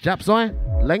Japsai?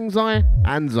 Lengzai?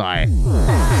 Anzai.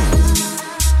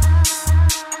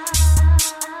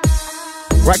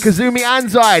 Right, Kazumi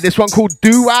Anzai, this one called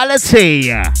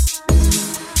Duality.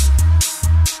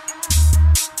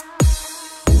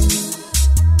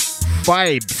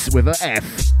 Vibes with an F.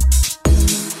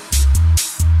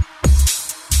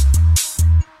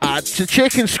 To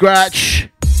Chicken Scratch.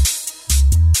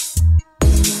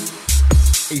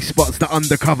 He spots the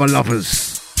undercover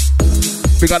lovers.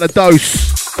 We got a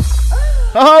dose.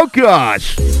 Oh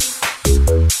gosh.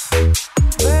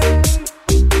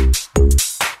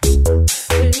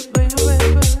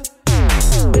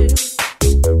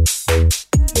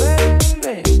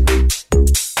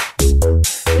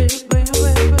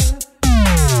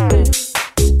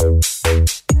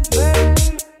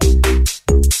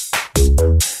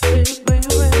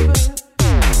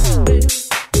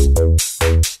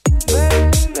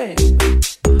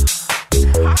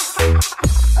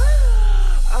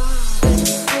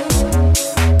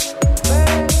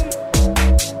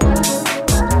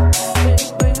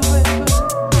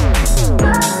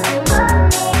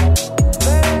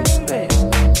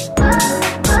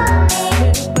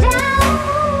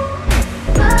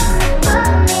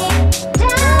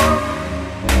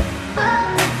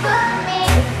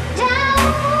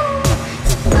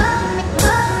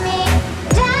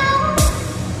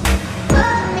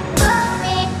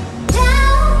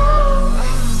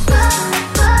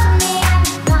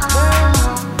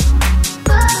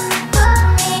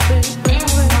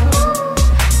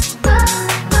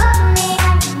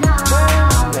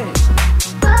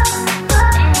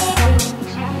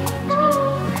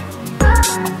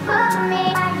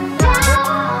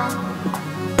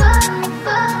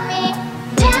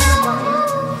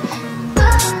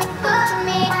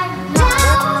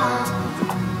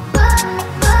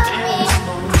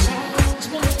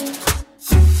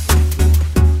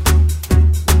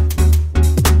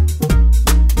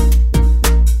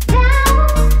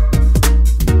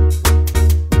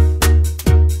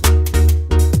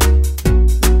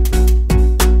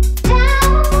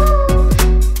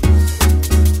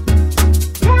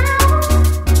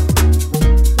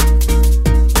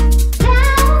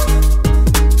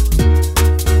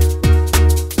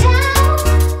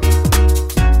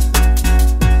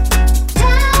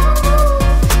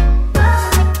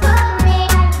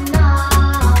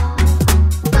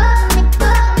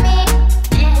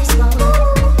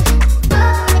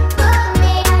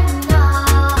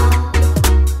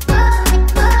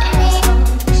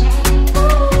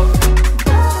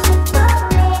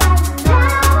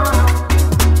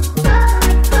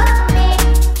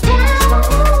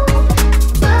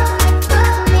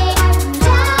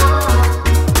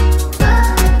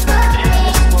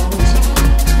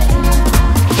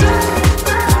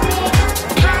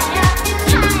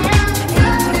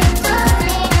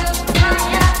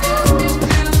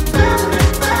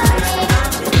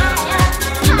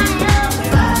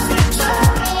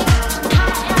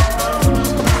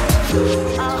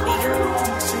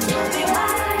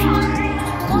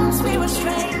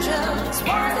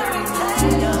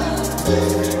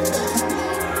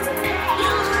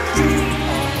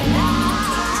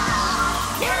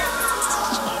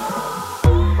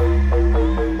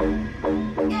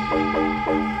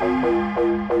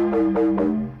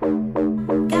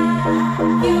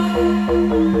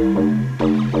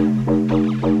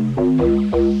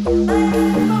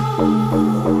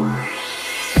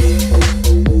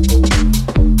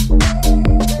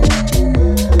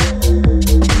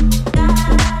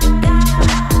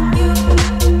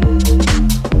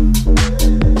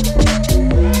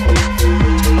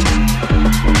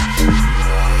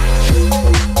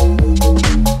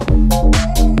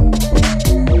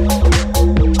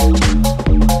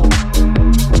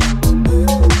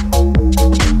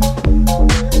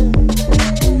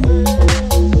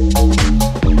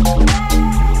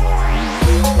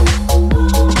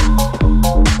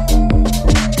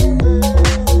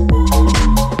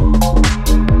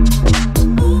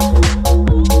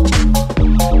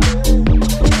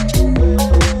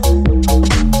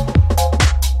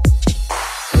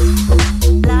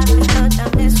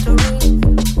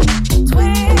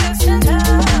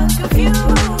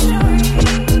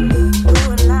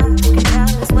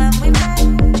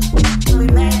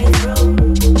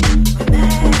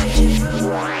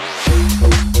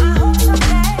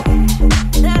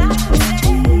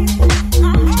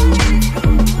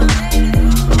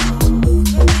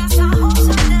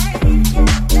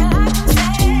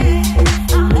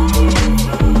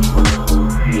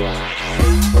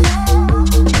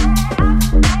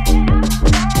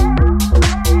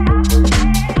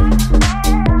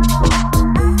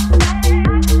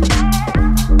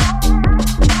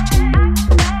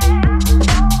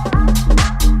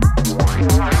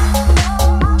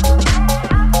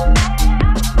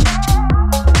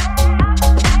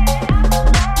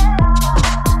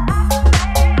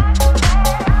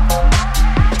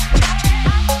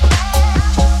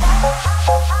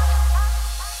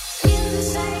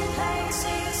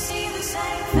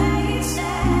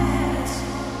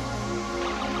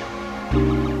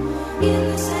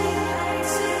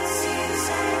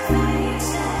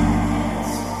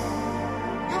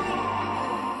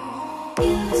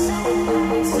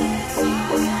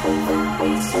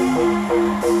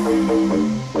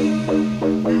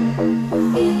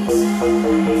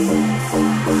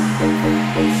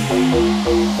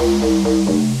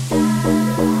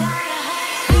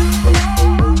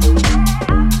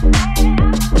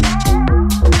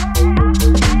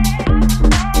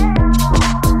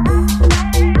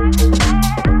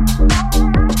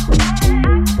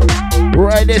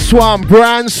 Play this one,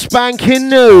 brand spanking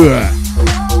new.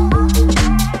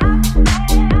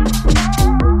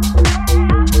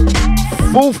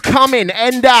 Forthcoming,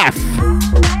 NDAF.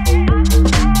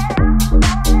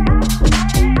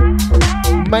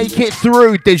 Make it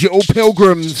through, Digital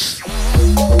Pilgrims.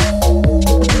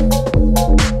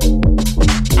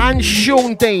 And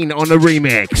Sean Dean on the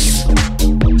remix.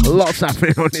 Lots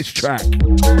happening on this track.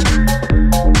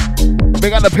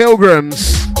 Big up the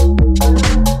Pilgrims.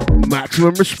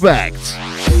 Maximum respect.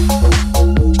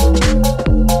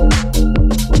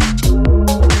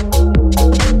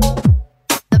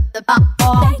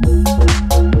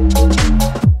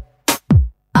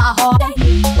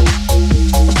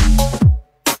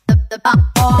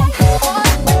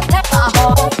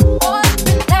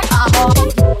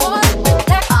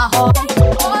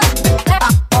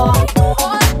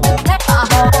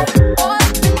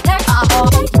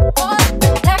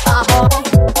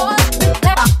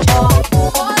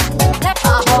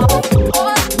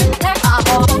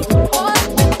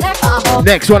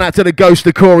 Next one out to the ghost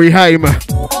of Corey Haim.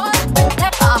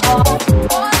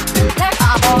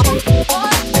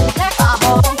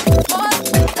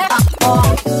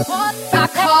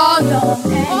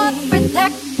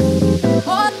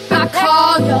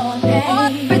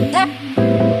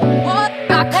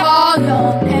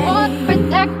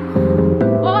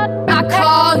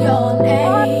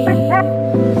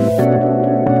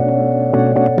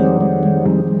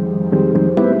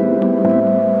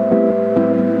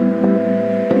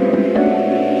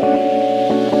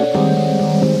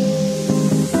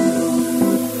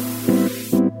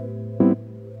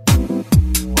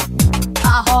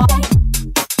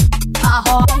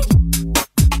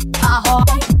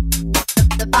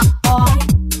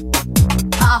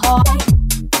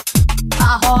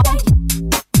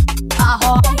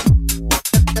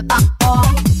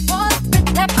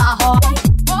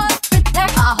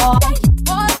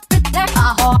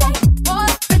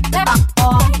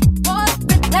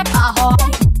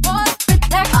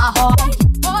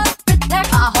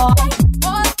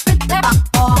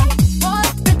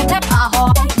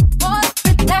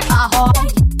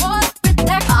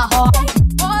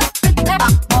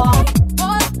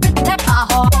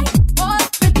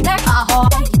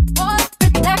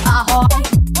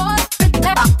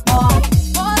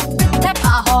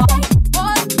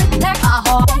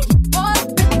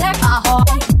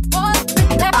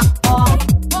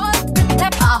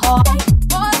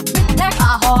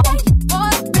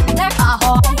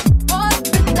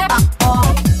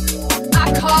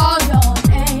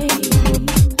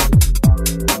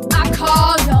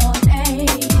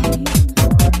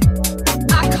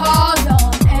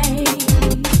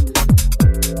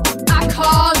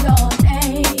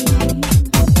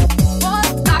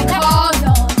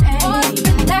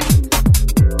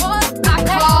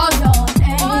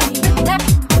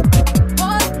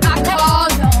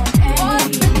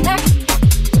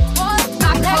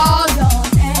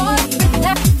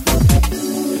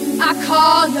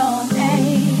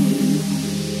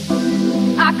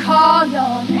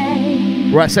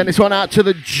 Right, send this one out to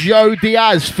the Joe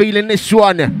Diaz. Feeling this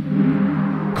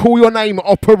one. Call your name,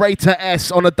 Operator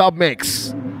S on a dub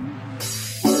mix.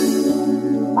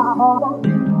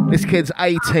 This kid's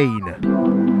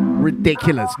 18.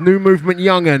 Ridiculous. New Movement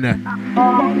Young'un.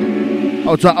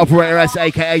 Oh, to Operator S,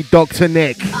 aka Dr.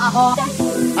 Nick.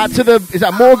 Out to the, is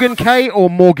that Morgan K or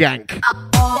Morgank?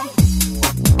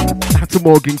 Out to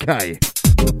Morgan K.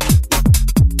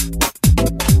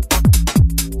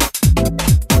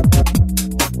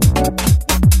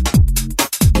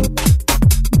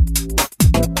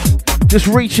 Just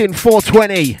reaching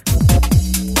 4:20.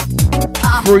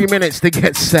 3 minutes to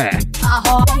get set.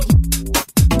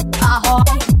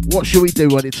 What should we do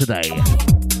on it today?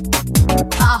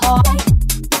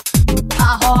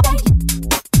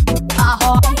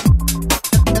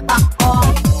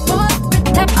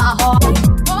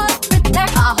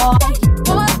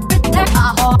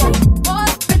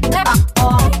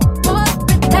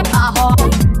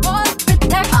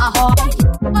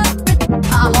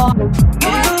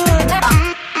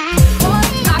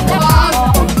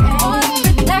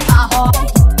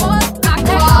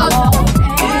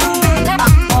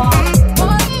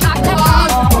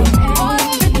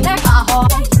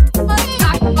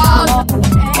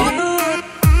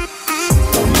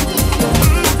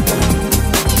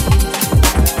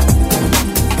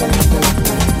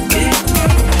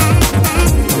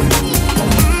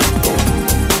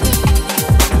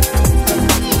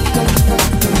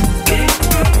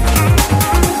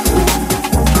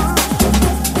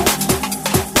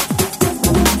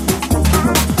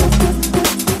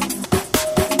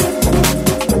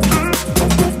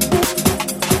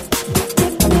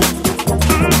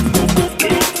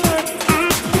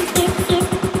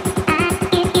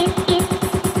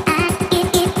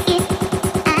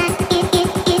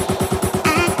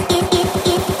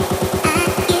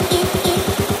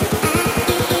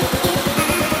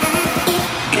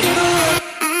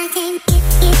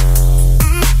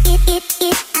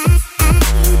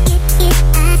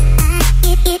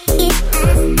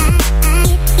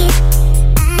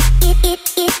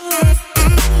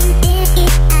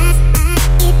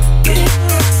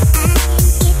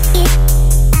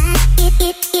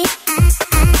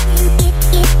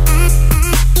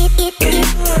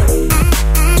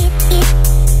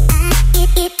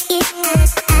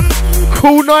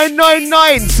 Call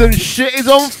 999. Some shit is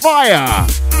on fire.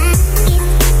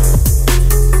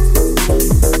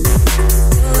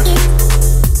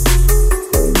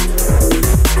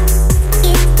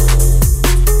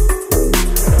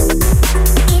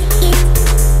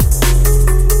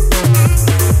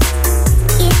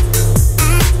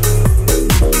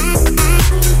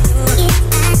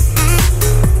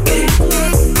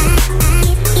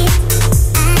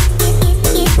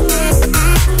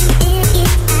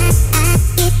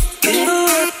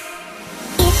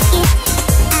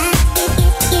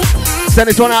 Send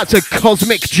this one out to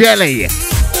Cosmic Jelly.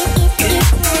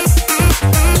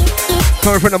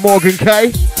 Coming from the Morgan K.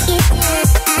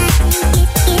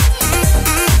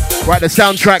 Write the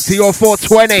soundtrack to your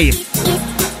 420.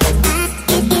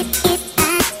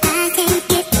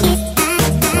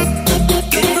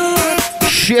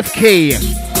 Shift Key.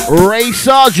 Ray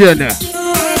Sargent.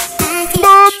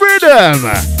 Boom Rhythm.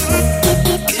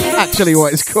 Actually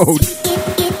what it's called.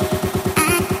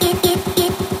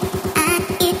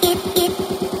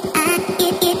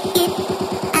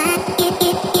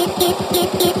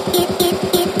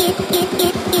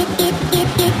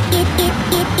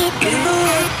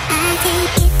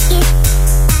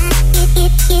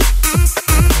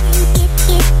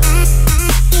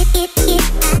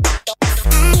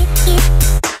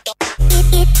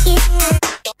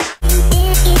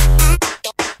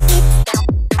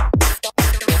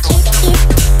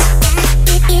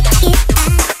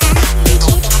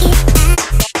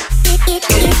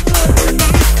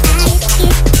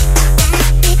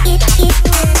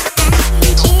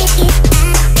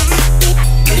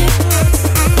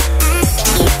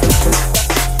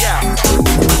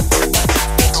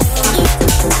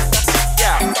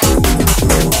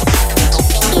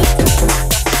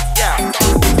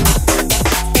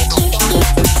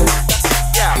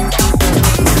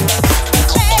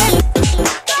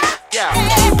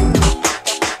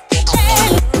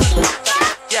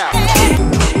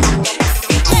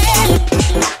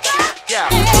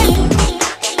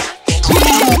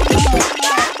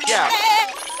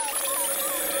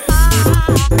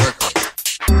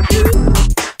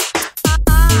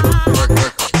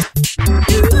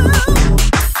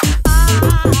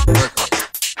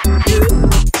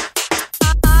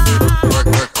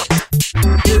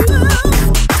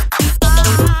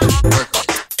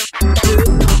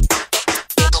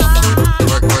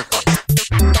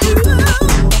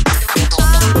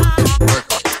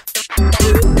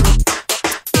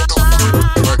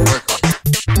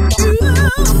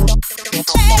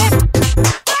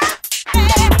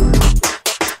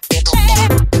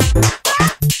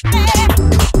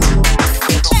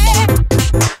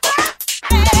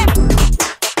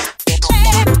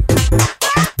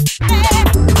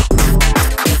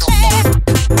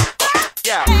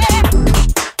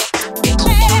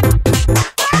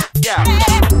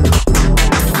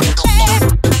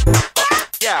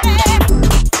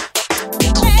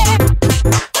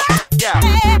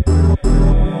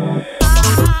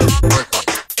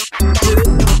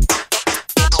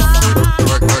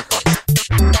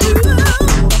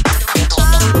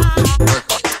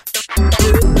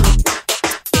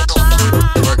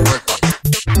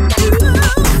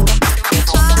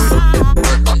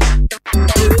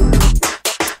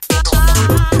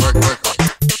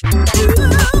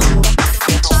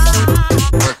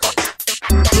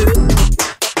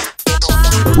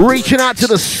 Reaching out to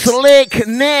the Slick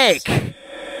Nick.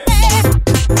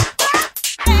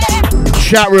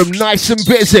 Chat room nice and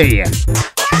busy.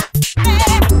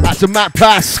 That's a Matt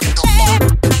Pask.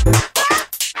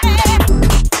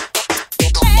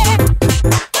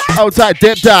 Hold tight,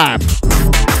 dip dive.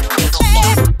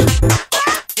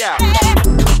 Yeah.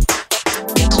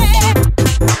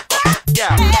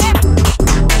 Yeah.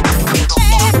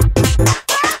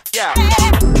 Yeah.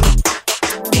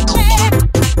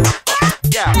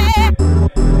 Yeah.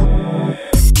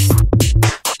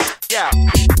 Yeah.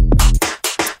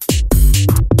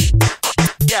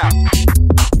 Yeah.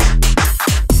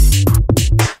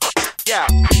 Yeah.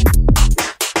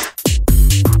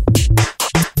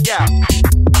 Yeah.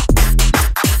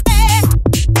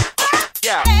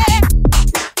 Yeah.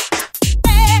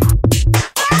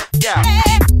 Yeah.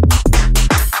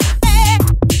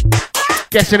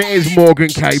 Guessing it is Morgan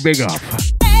K. Big up.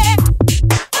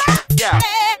 Yeah.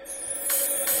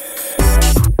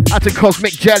 That's a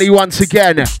Cosmic Jelly once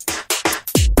again.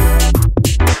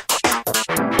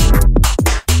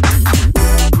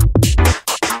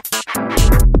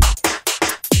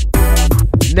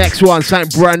 Next one,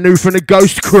 something brand new from the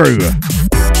Ghost Crew.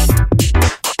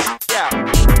 Yeah.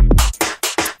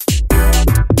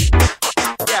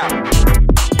 Yeah.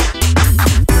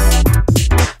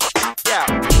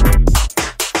 Yeah.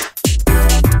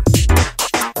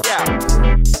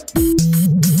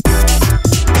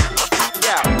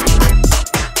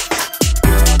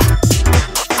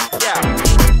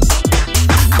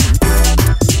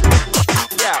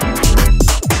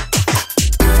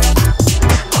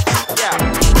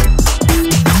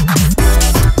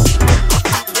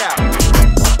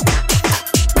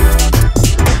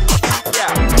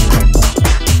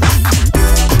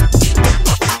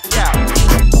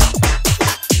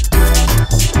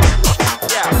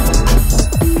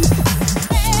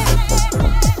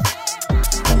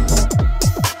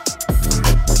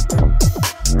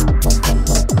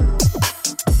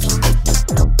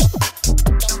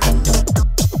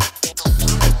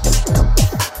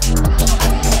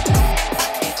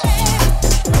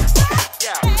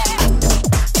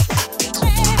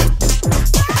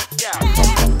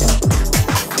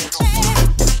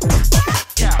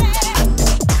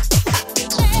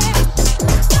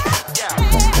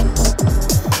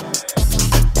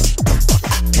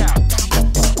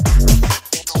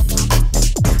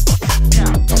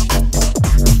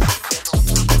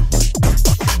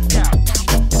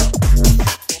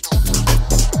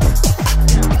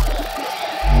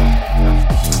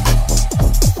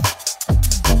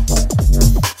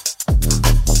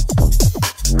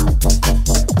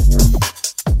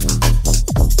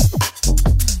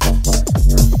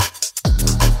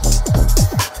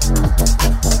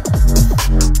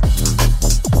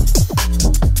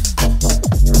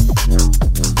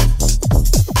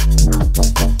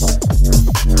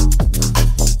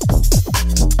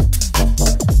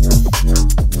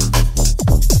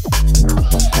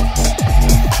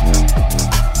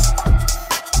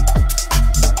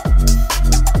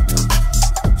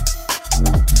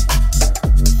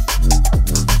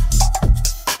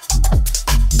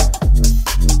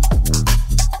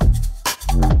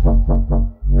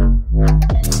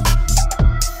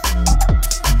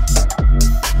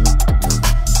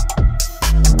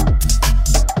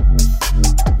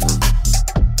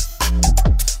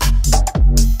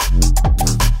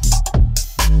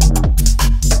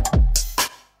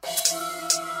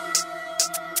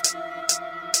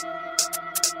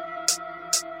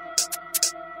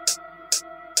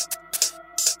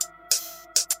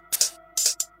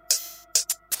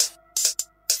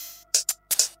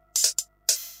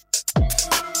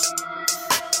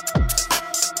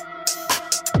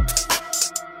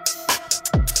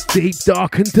 Deep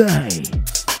Darkened Day.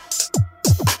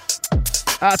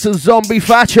 Out to Zombie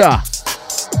Thatcher.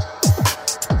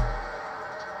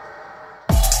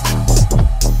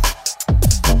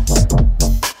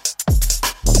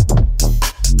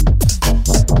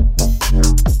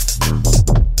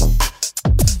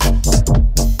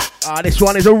 This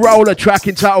one is a roller track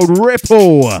entitled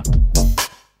Ripple.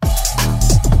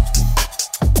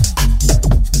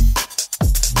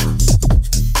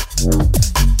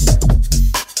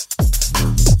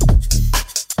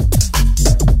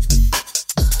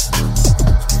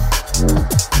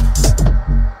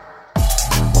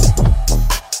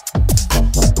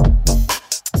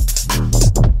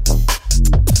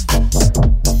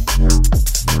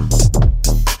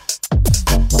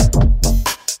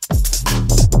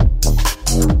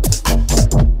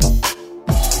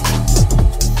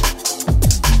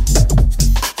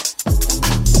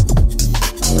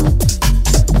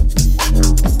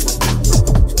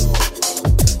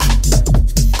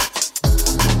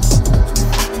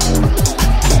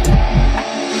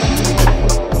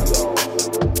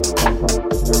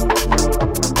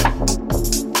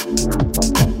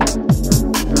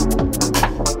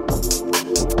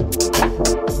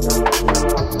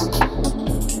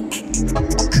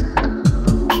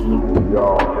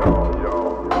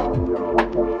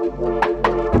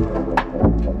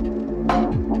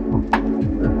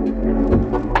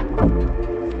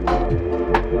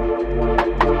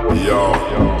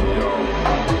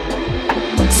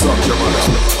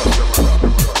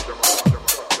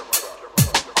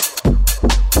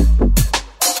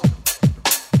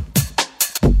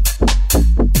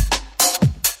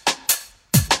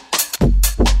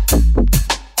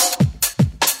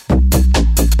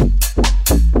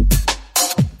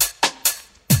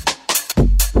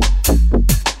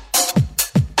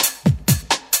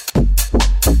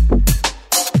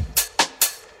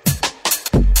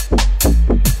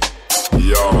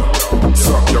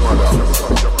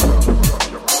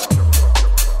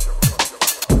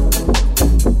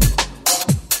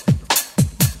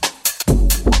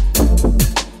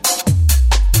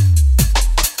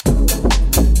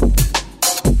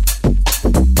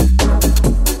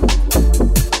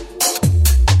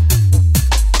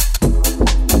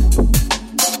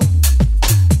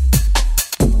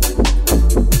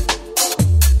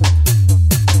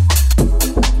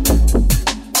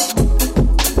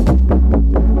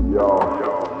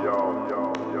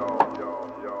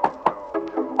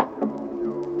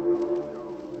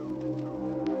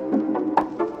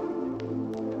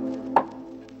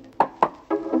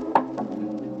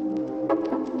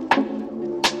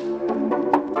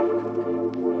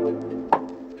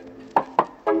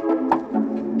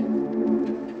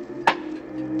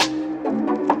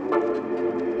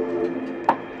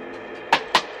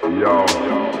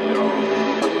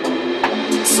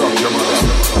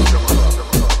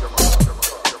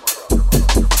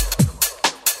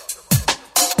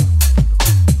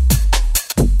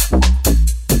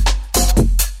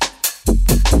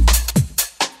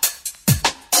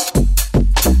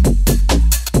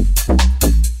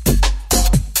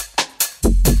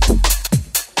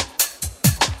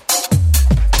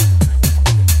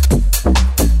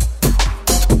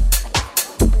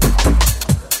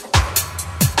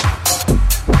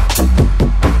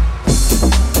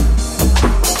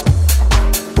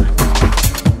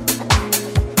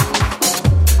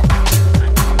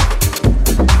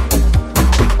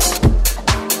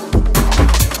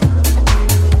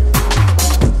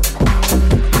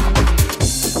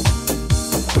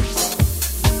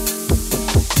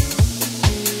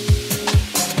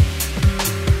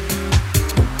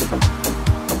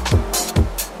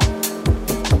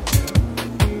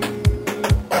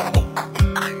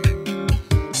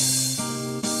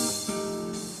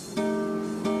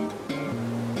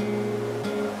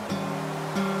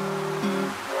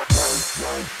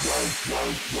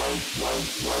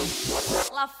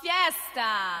 La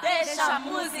fiesta, deixa a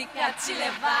música te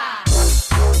levar.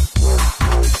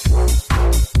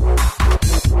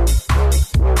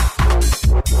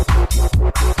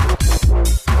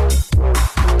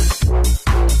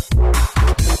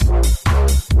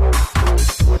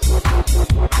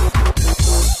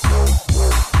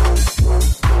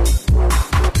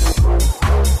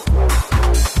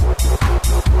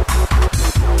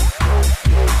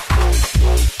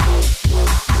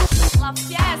 La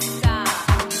fiesta.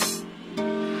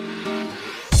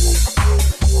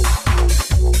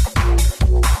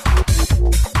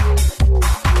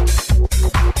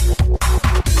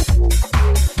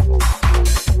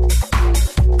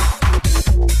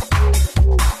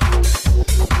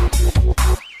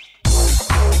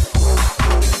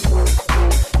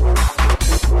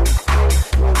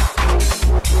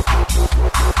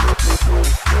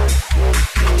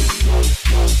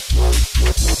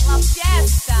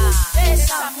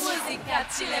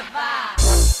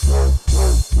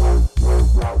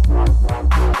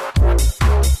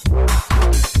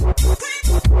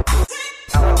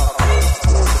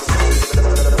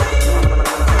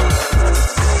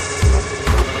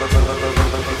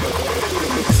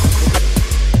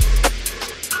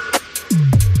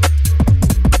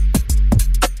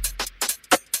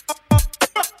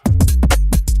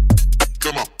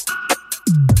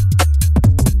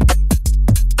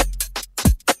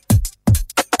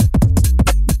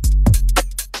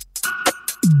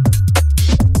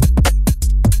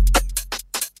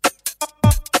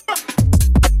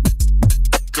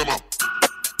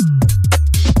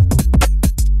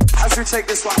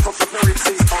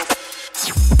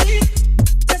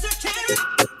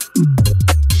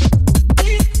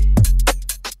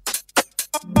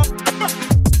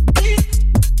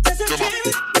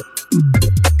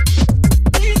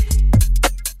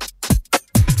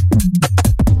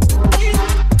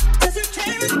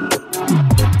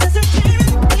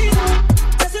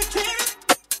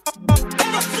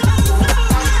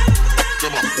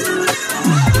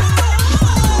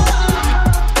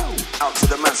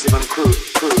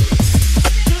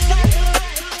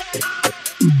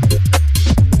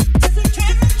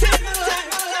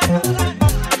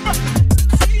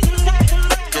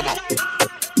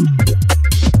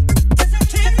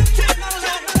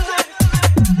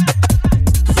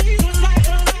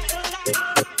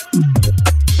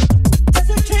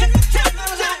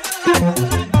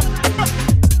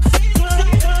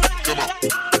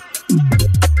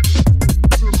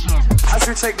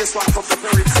 Take this life off the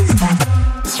very team.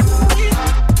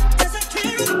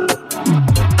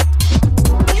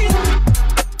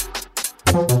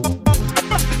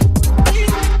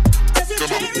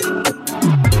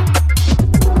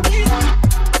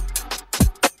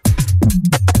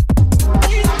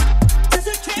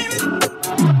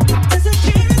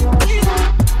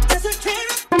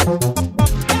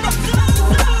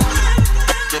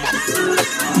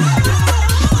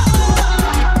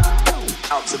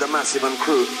 Out to the massive and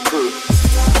crew.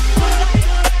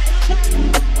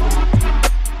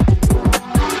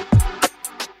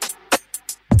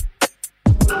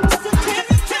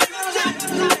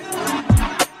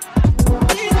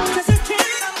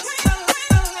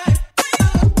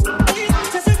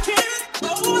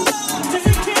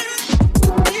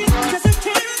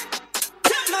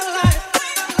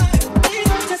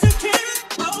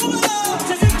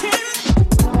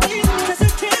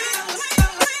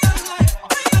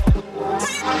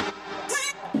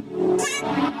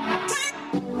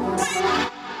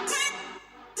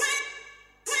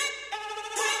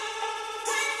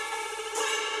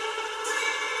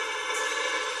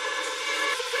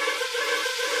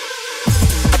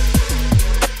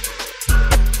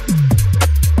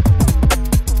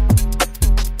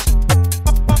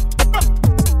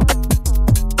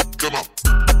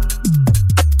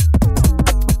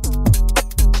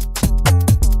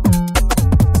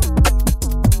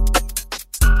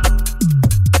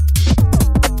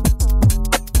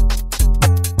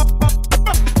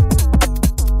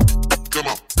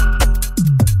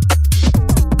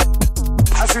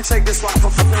 Take this life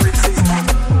off the very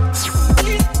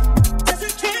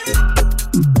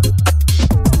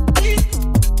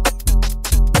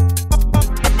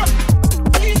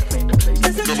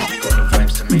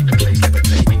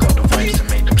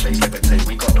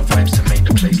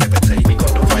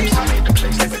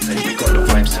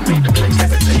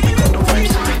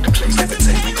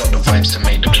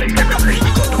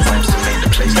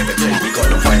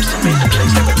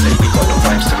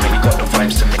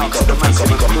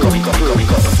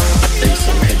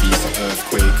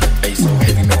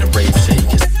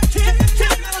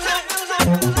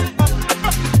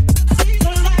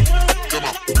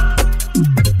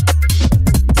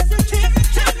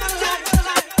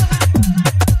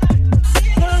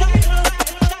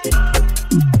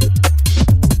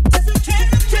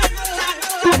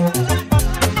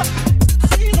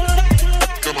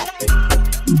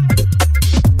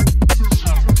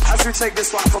take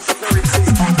this life off the very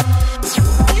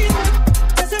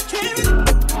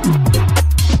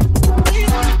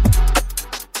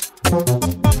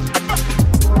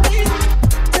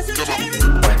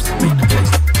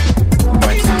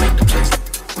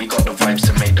We got the vibes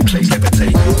to make the place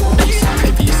levitate. Bass so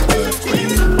heavy, it's an earthquake.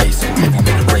 Bass so heavy,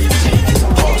 make the rave shake. It's a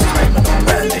pastime and on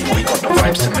mandate. We got the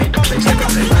vibes to make the place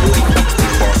levitate. Big beats,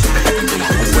 big bars of the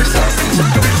heavyweight. West side things and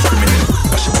don't discriminate.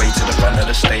 Rush away to the front of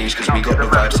the stage, cause we got the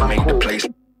vibes to make the place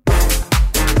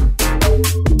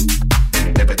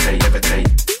levitate, levitate.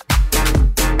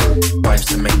 Vibes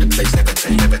to make the place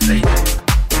levitate, levitate.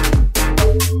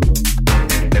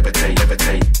 Levitate,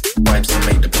 levitate. Vibes to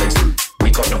make the place.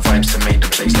 We got the vibes to make the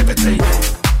place levitate.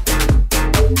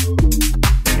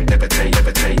 Levitate,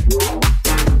 levitate.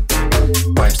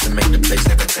 Vibes to make the place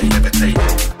levitate, levitate.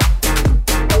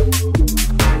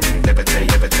 Levitate,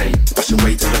 levitate. Rush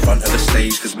away to the front of the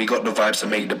stage, cause we got the vibes to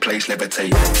make the place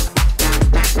levitate.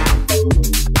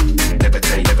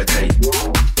 Levitate, levitate.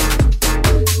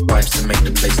 Vibes to make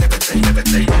the place levitate,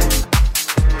 levitate.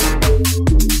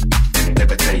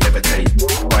 Levitate, levitate.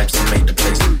 Vibes to make the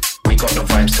place. We got the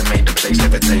vibes to make the place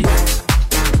levitate.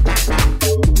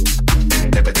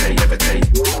 Levitate, levitate.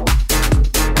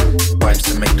 Vibes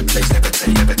to make the place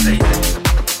levitate, levitate.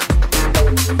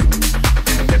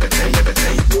 Levitate,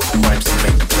 levitate. Vibes to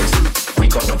make the place. We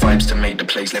got the vibes to make the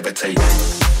place levitate.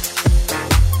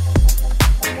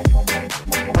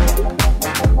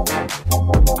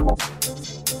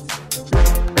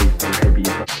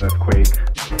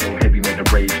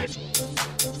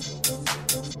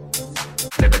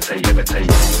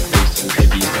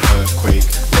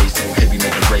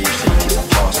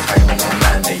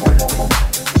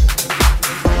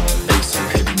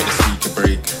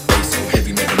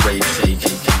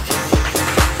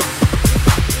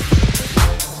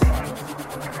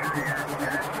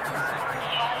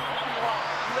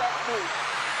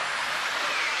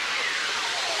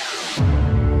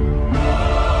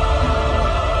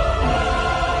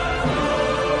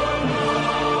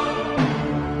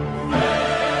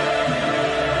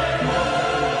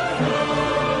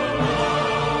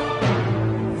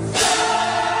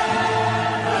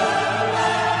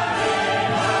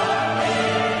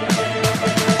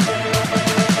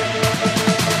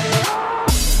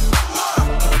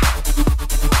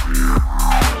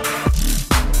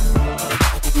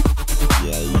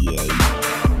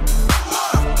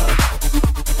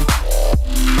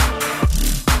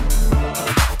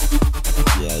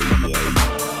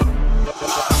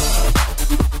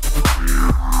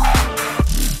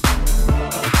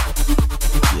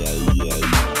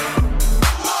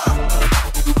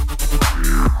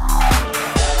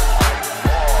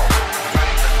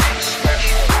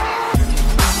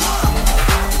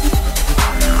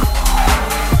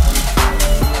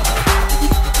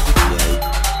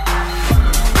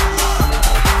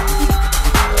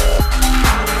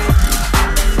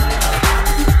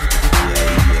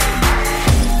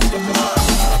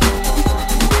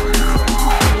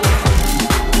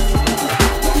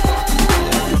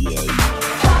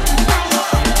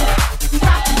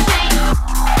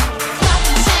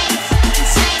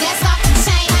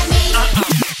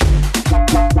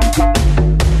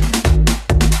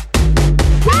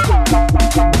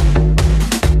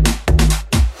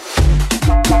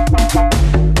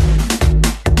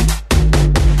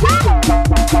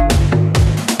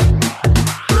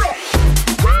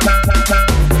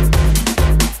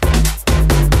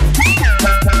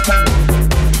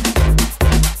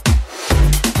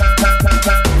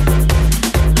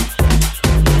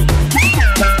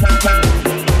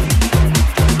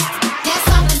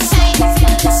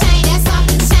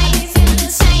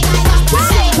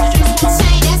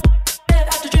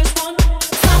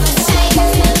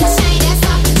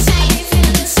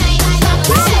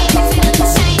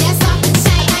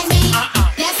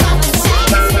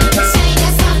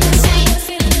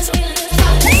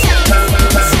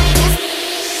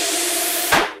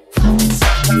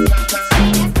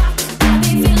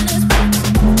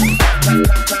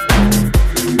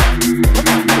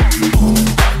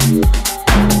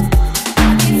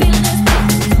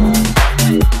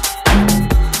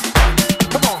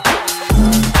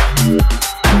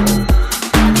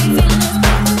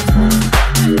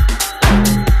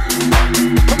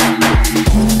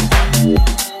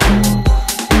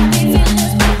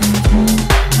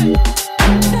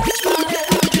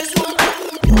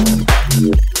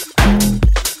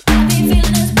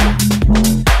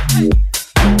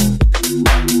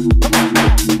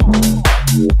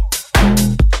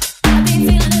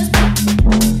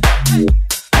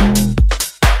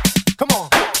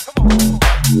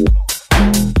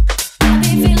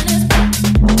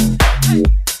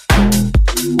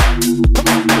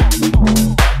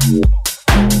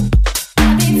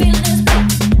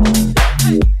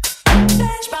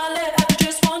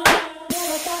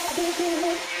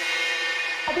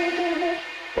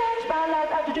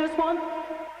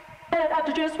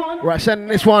 Right, sending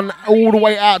this one all the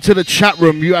way out to the chat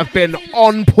room. You have been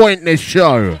on point this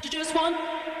show.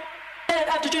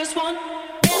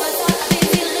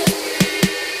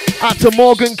 Out to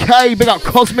Morgan K, big up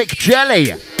Cosmic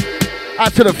Jelly.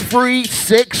 Out to the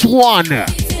 361.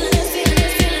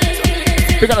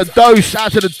 Big up the Dose,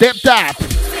 out to the Dip Dap.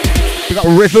 Big up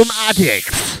Rhythm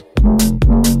Addicts.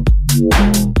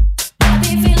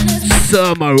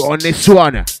 Sermo on this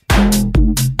one.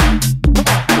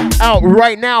 Out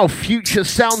right now, Future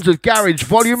Sounds of Garage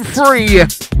Volume 3.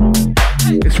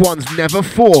 This one's Never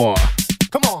 4.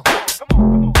 Come on.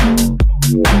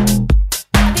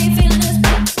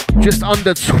 Just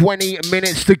under 20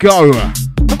 minutes to go.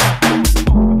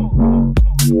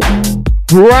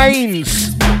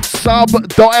 Brainz,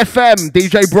 sub.fm,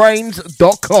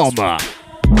 djbrainz.com.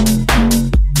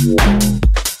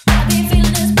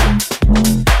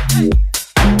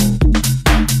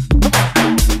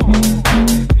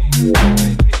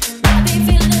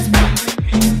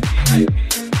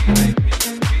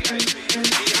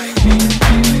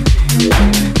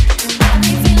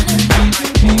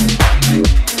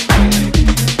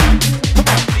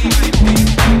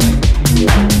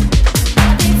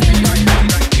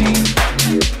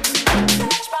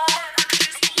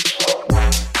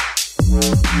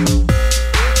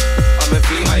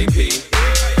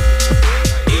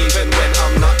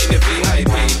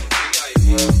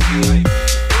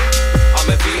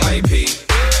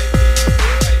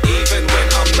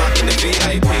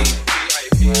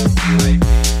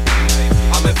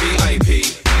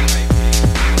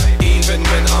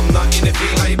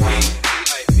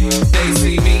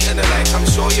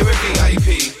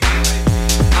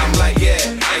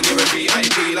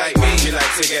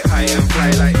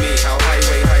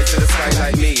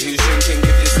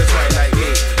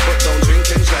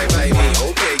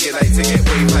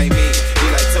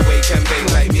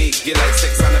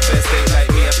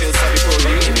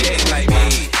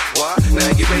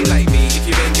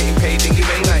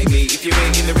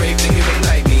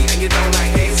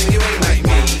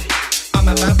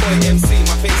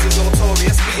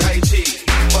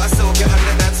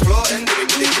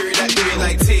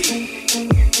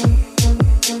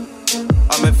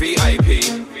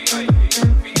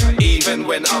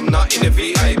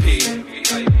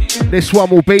 This one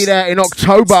will be there in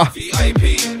October.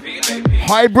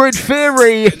 Hybrid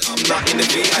Theory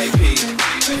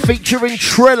featuring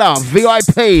Triller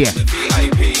VIP.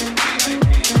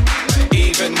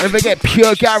 And they get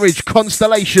Pure Garage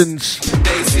Constellations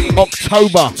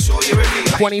October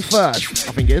 21st,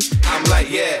 I think it is. I'm like,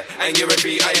 yeah, and you're a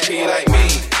VIP like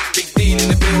me. Big deal in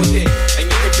the building, and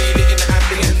you can feel it in the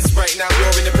ambience. Right now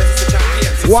you're in the presence of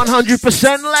champions.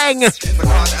 100% Lang. The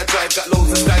car that I drive got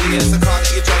loads of stallions. The car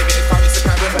that you drive in the car is a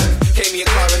caravan. Came in a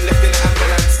car and left in an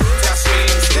ambulance. Gas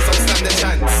streams, there's no stand a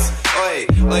chance.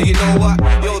 Oi, you know what?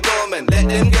 Yo, Dorman, let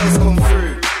them girls come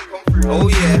through. Oh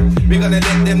yeah, we gonna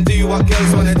let them do what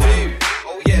girls wanna do.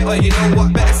 Oh yeah, you know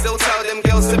what? Better still tell them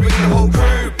girls to bring the whole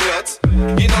crew, blood.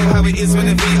 You know how it is when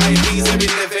the VIPs are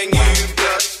in the venue,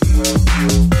 blood.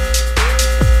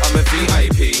 I'm a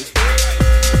VIP,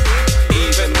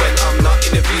 even when I'm not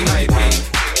in the VIP.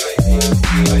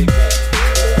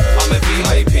 I'm a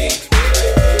VIP,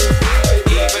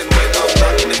 even when I'm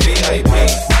not in the VIP.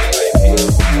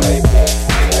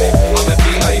 I'm a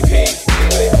VIP.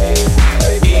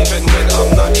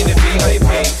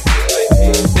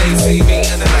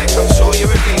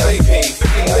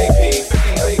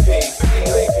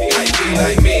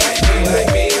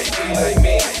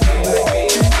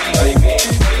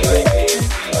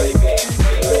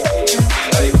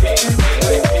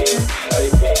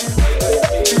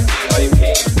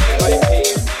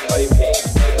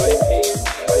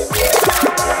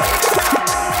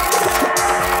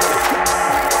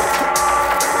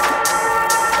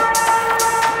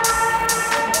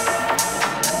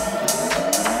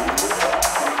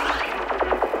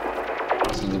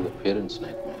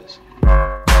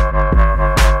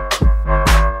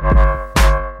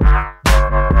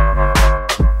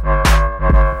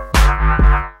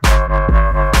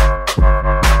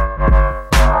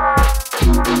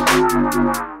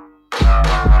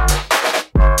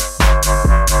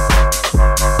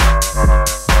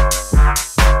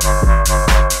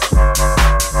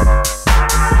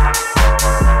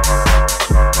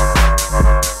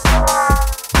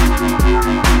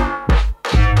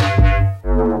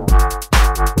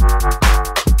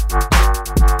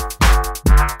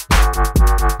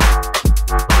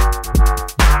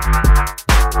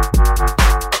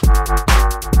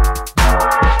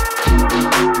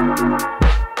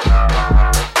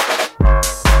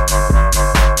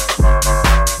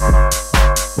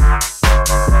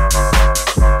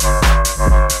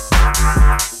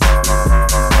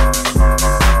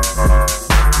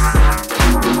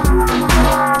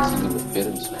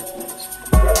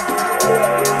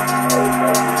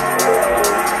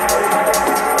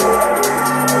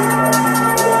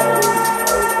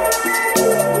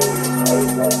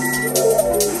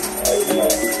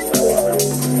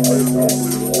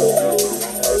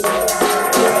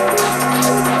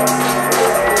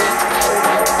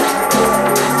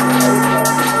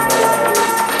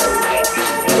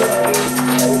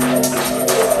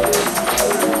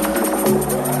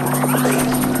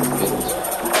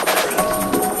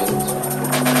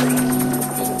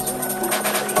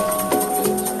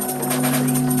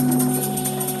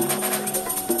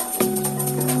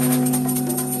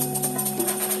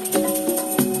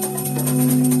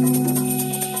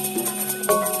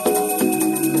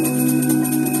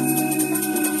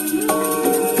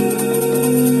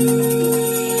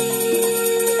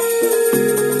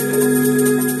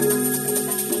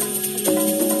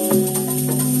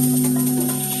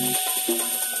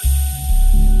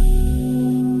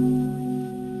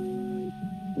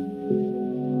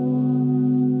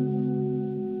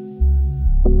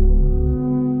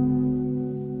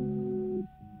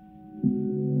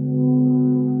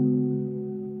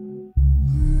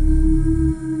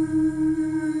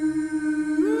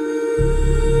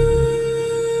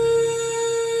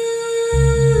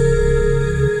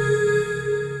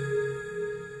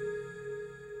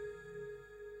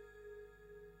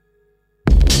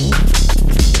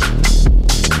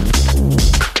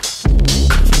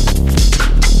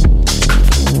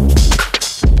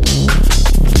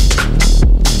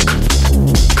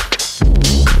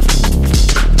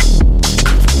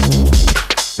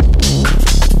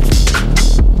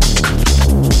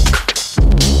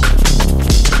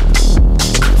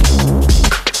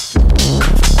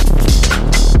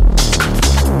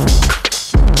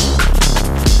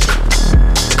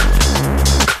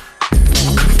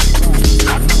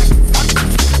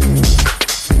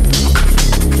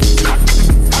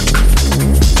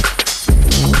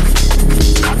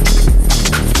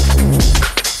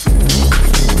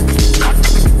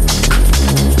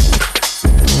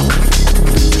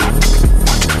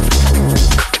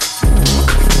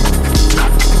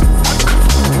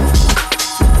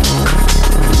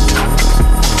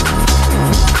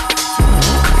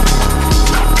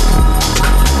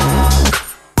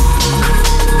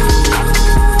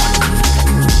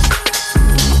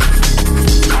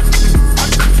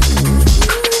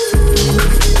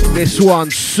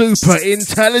 one, super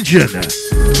intelligent.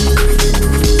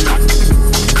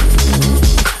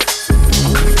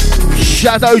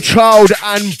 Shadow Child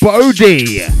and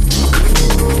Bodhi.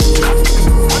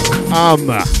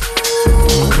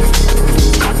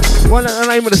 What is the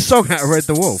name of the song out of Red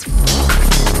the Wolf?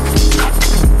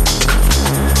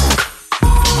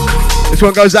 This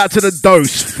one goes out to the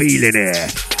Dose, feeling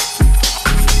it.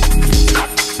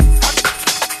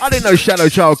 I didn't know Shadow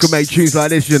Child could make tunes like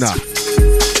this, you know.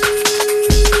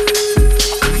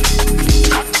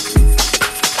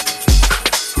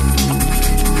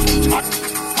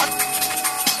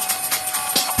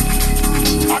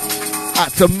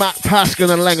 Out to Matt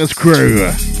Paskin and Langer's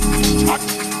crew.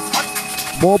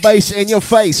 More bass in your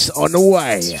face on the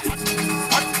way.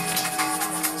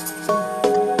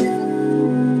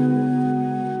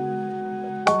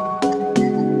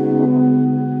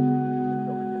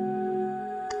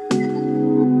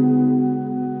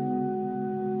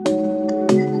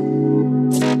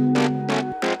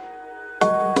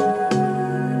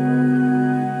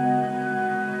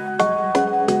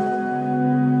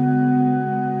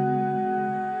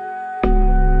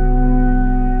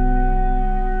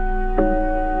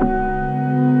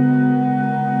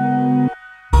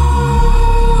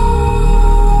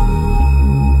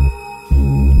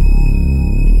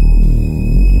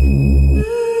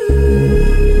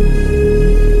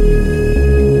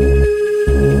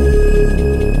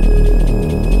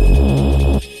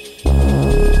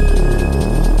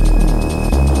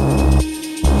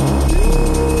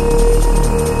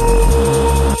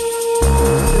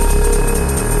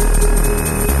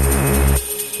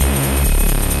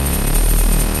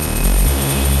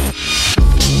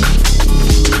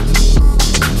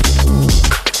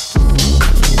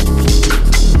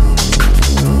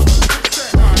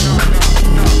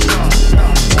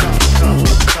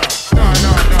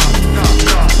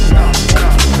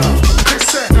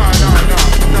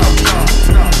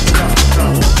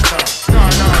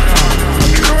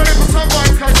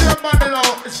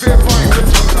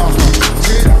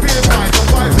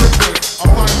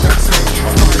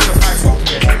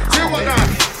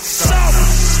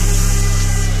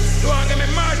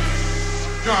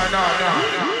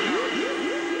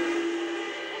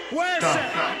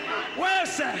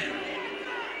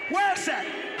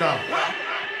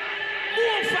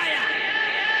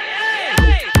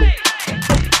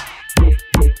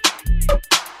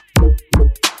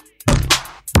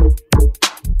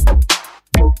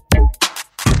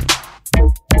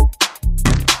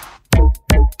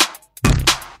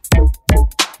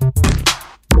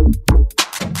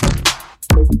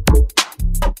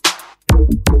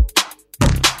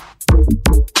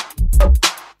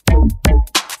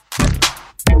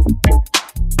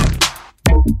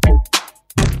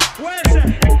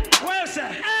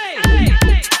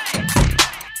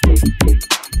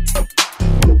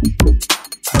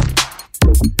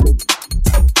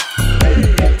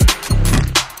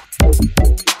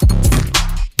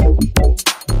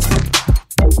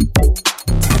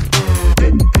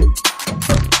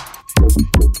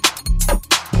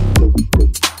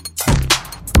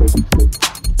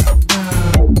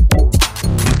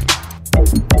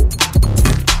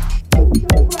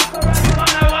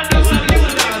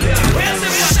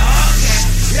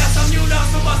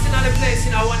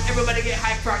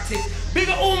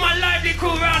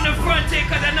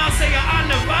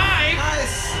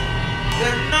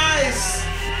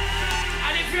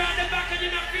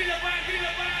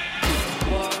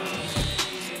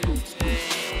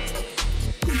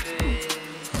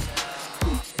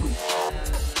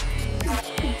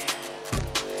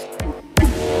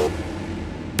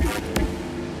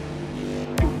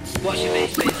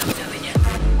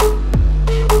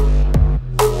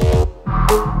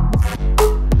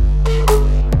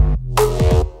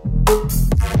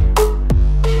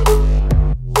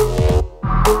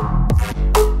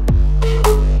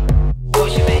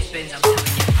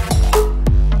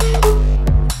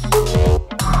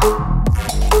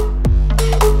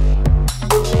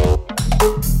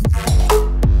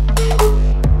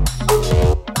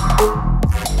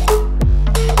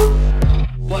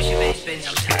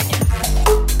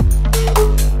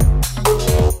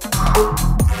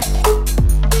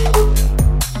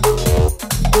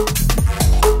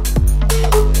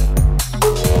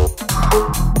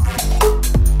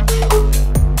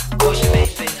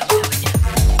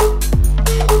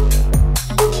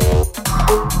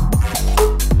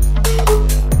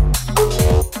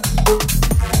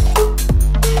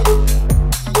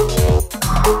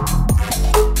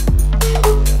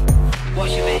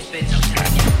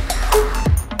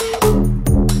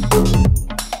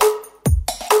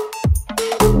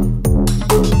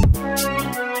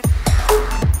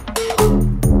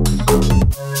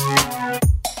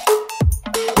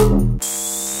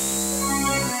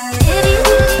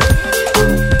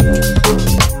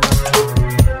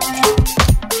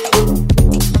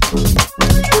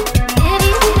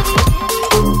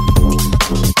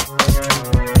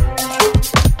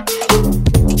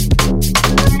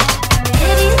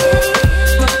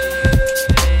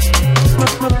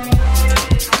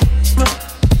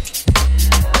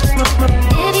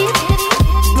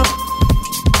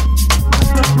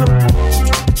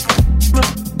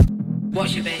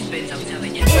 Wash your face, Brainz, I'm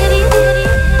telling you.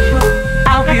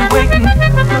 I'll be waiting.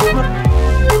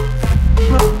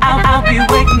 I'll be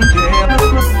waiting, yeah.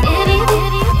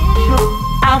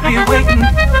 I'll be waiting.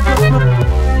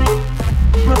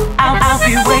 I'll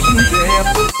be waiting,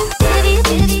 yeah.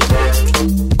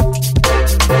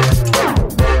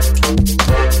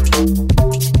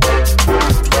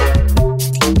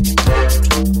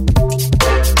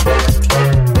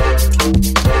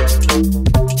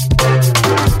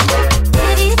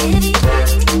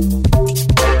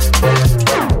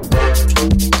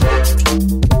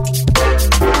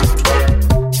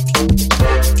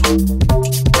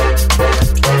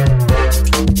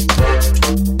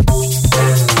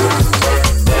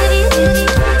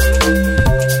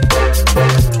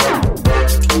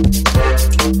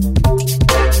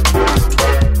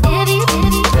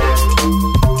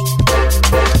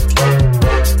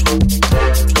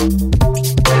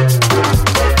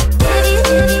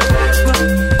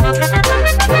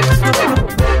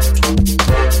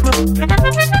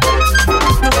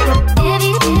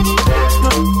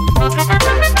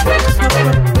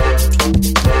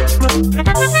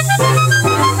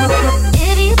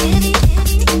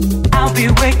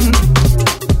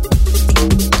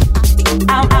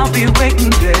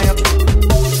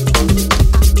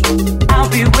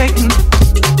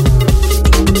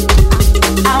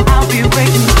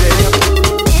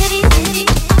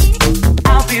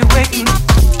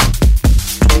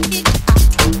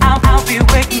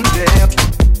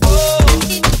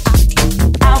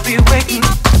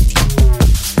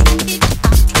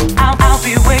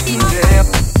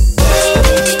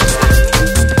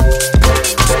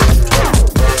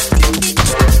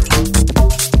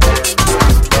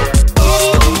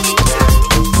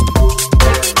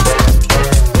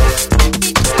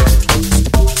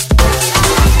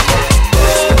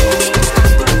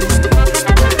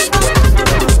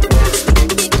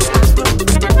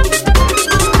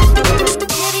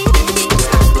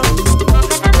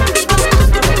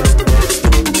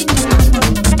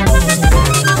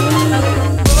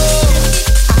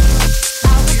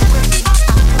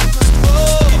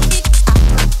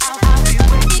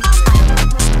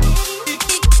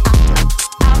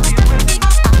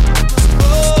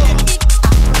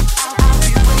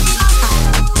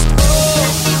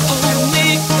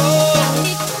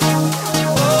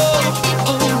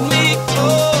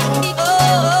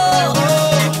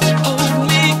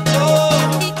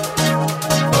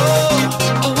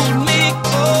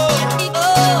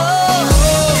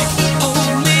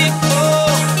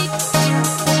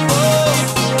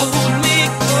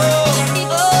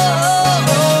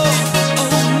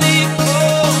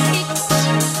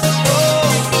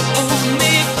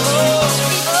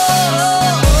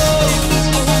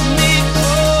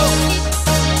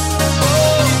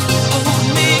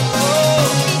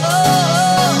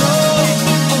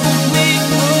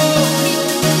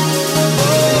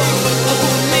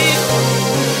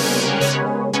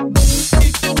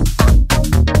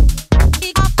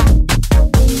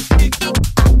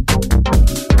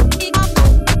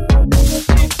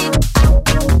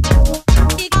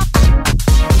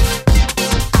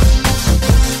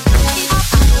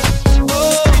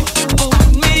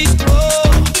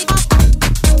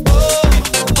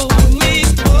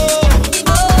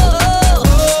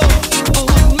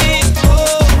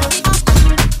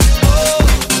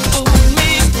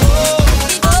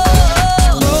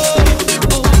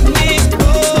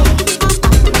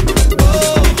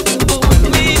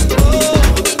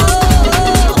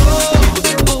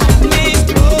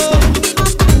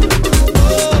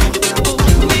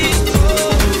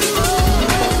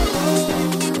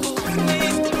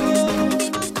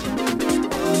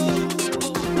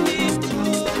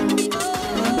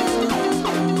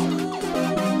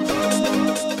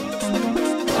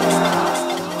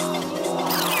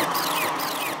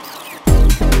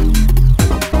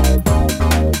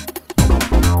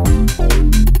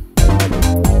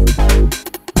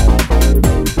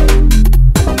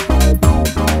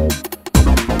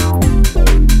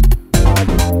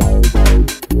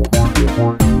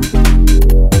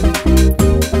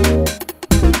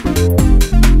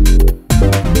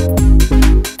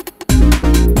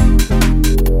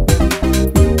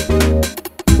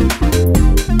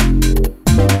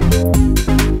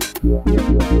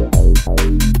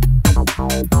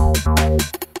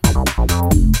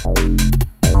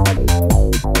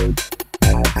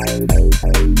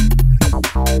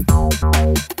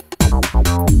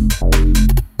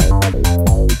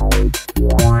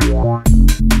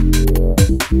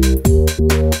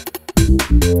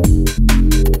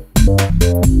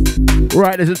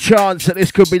 Right, there's a chance that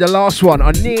this could be the last one.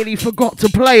 I nearly forgot to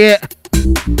play it.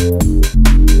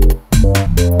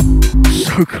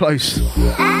 So close.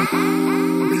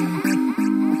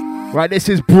 Right, this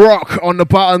is Brock on the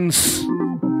buttons.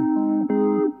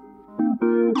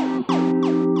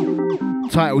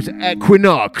 Title's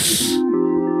Equinox.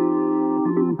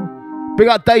 Big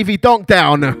up Davey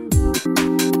Donkdown,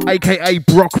 aka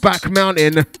Brockback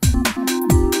Mountain.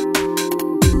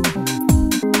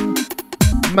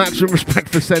 Maximum respect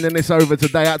for sending this over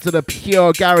today out to the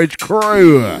Pure Garage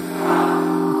crew.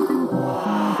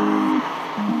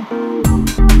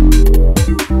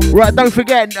 Right, don't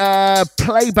forget,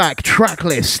 playback track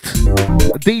list,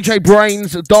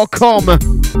 djbrainz.com.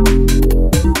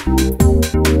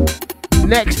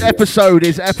 Next episode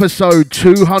is episode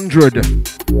 200.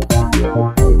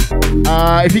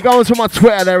 If you go onto my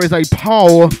Twitter, there is a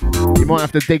poll. You might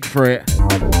have to dig for it.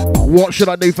 What should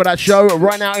I do for that show?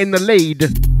 Right now in the lead,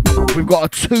 we've got a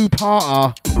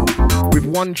two-parter with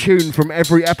one tune from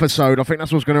every episode. I think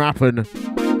that's what's going to happen.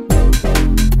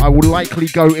 I will likely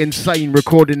go insane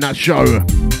recording that show.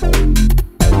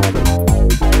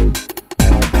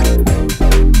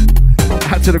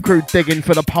 Out to the crew digging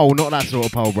for the poll, not that sort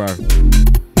of poll, bro.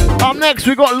 Up next,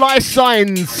 we got Life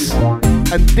Signs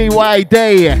and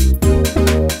DYD.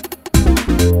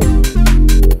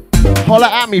 Holla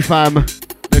at me, fam.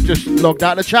 They've just logged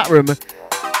out of the chat room.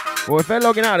 Well, if they're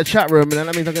logging out of the chat room, then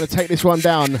that means I'm going to take this one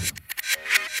down.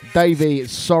 Davey,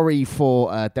 sorry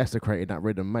for desecrating that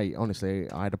rhythm, mate. Honestly,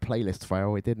 I had a playlist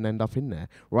fail. It didn't end up in there.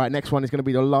 Right, next one is going to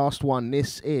be the last one.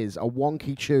 This is a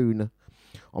wonky tune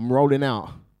I'm rolling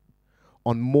out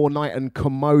on More Night and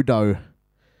Komodo.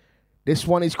 This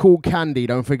one is called Candy,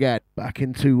 don't forget. Back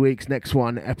in 2 weeks, next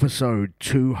one, episode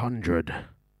 200.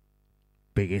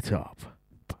 Big it up.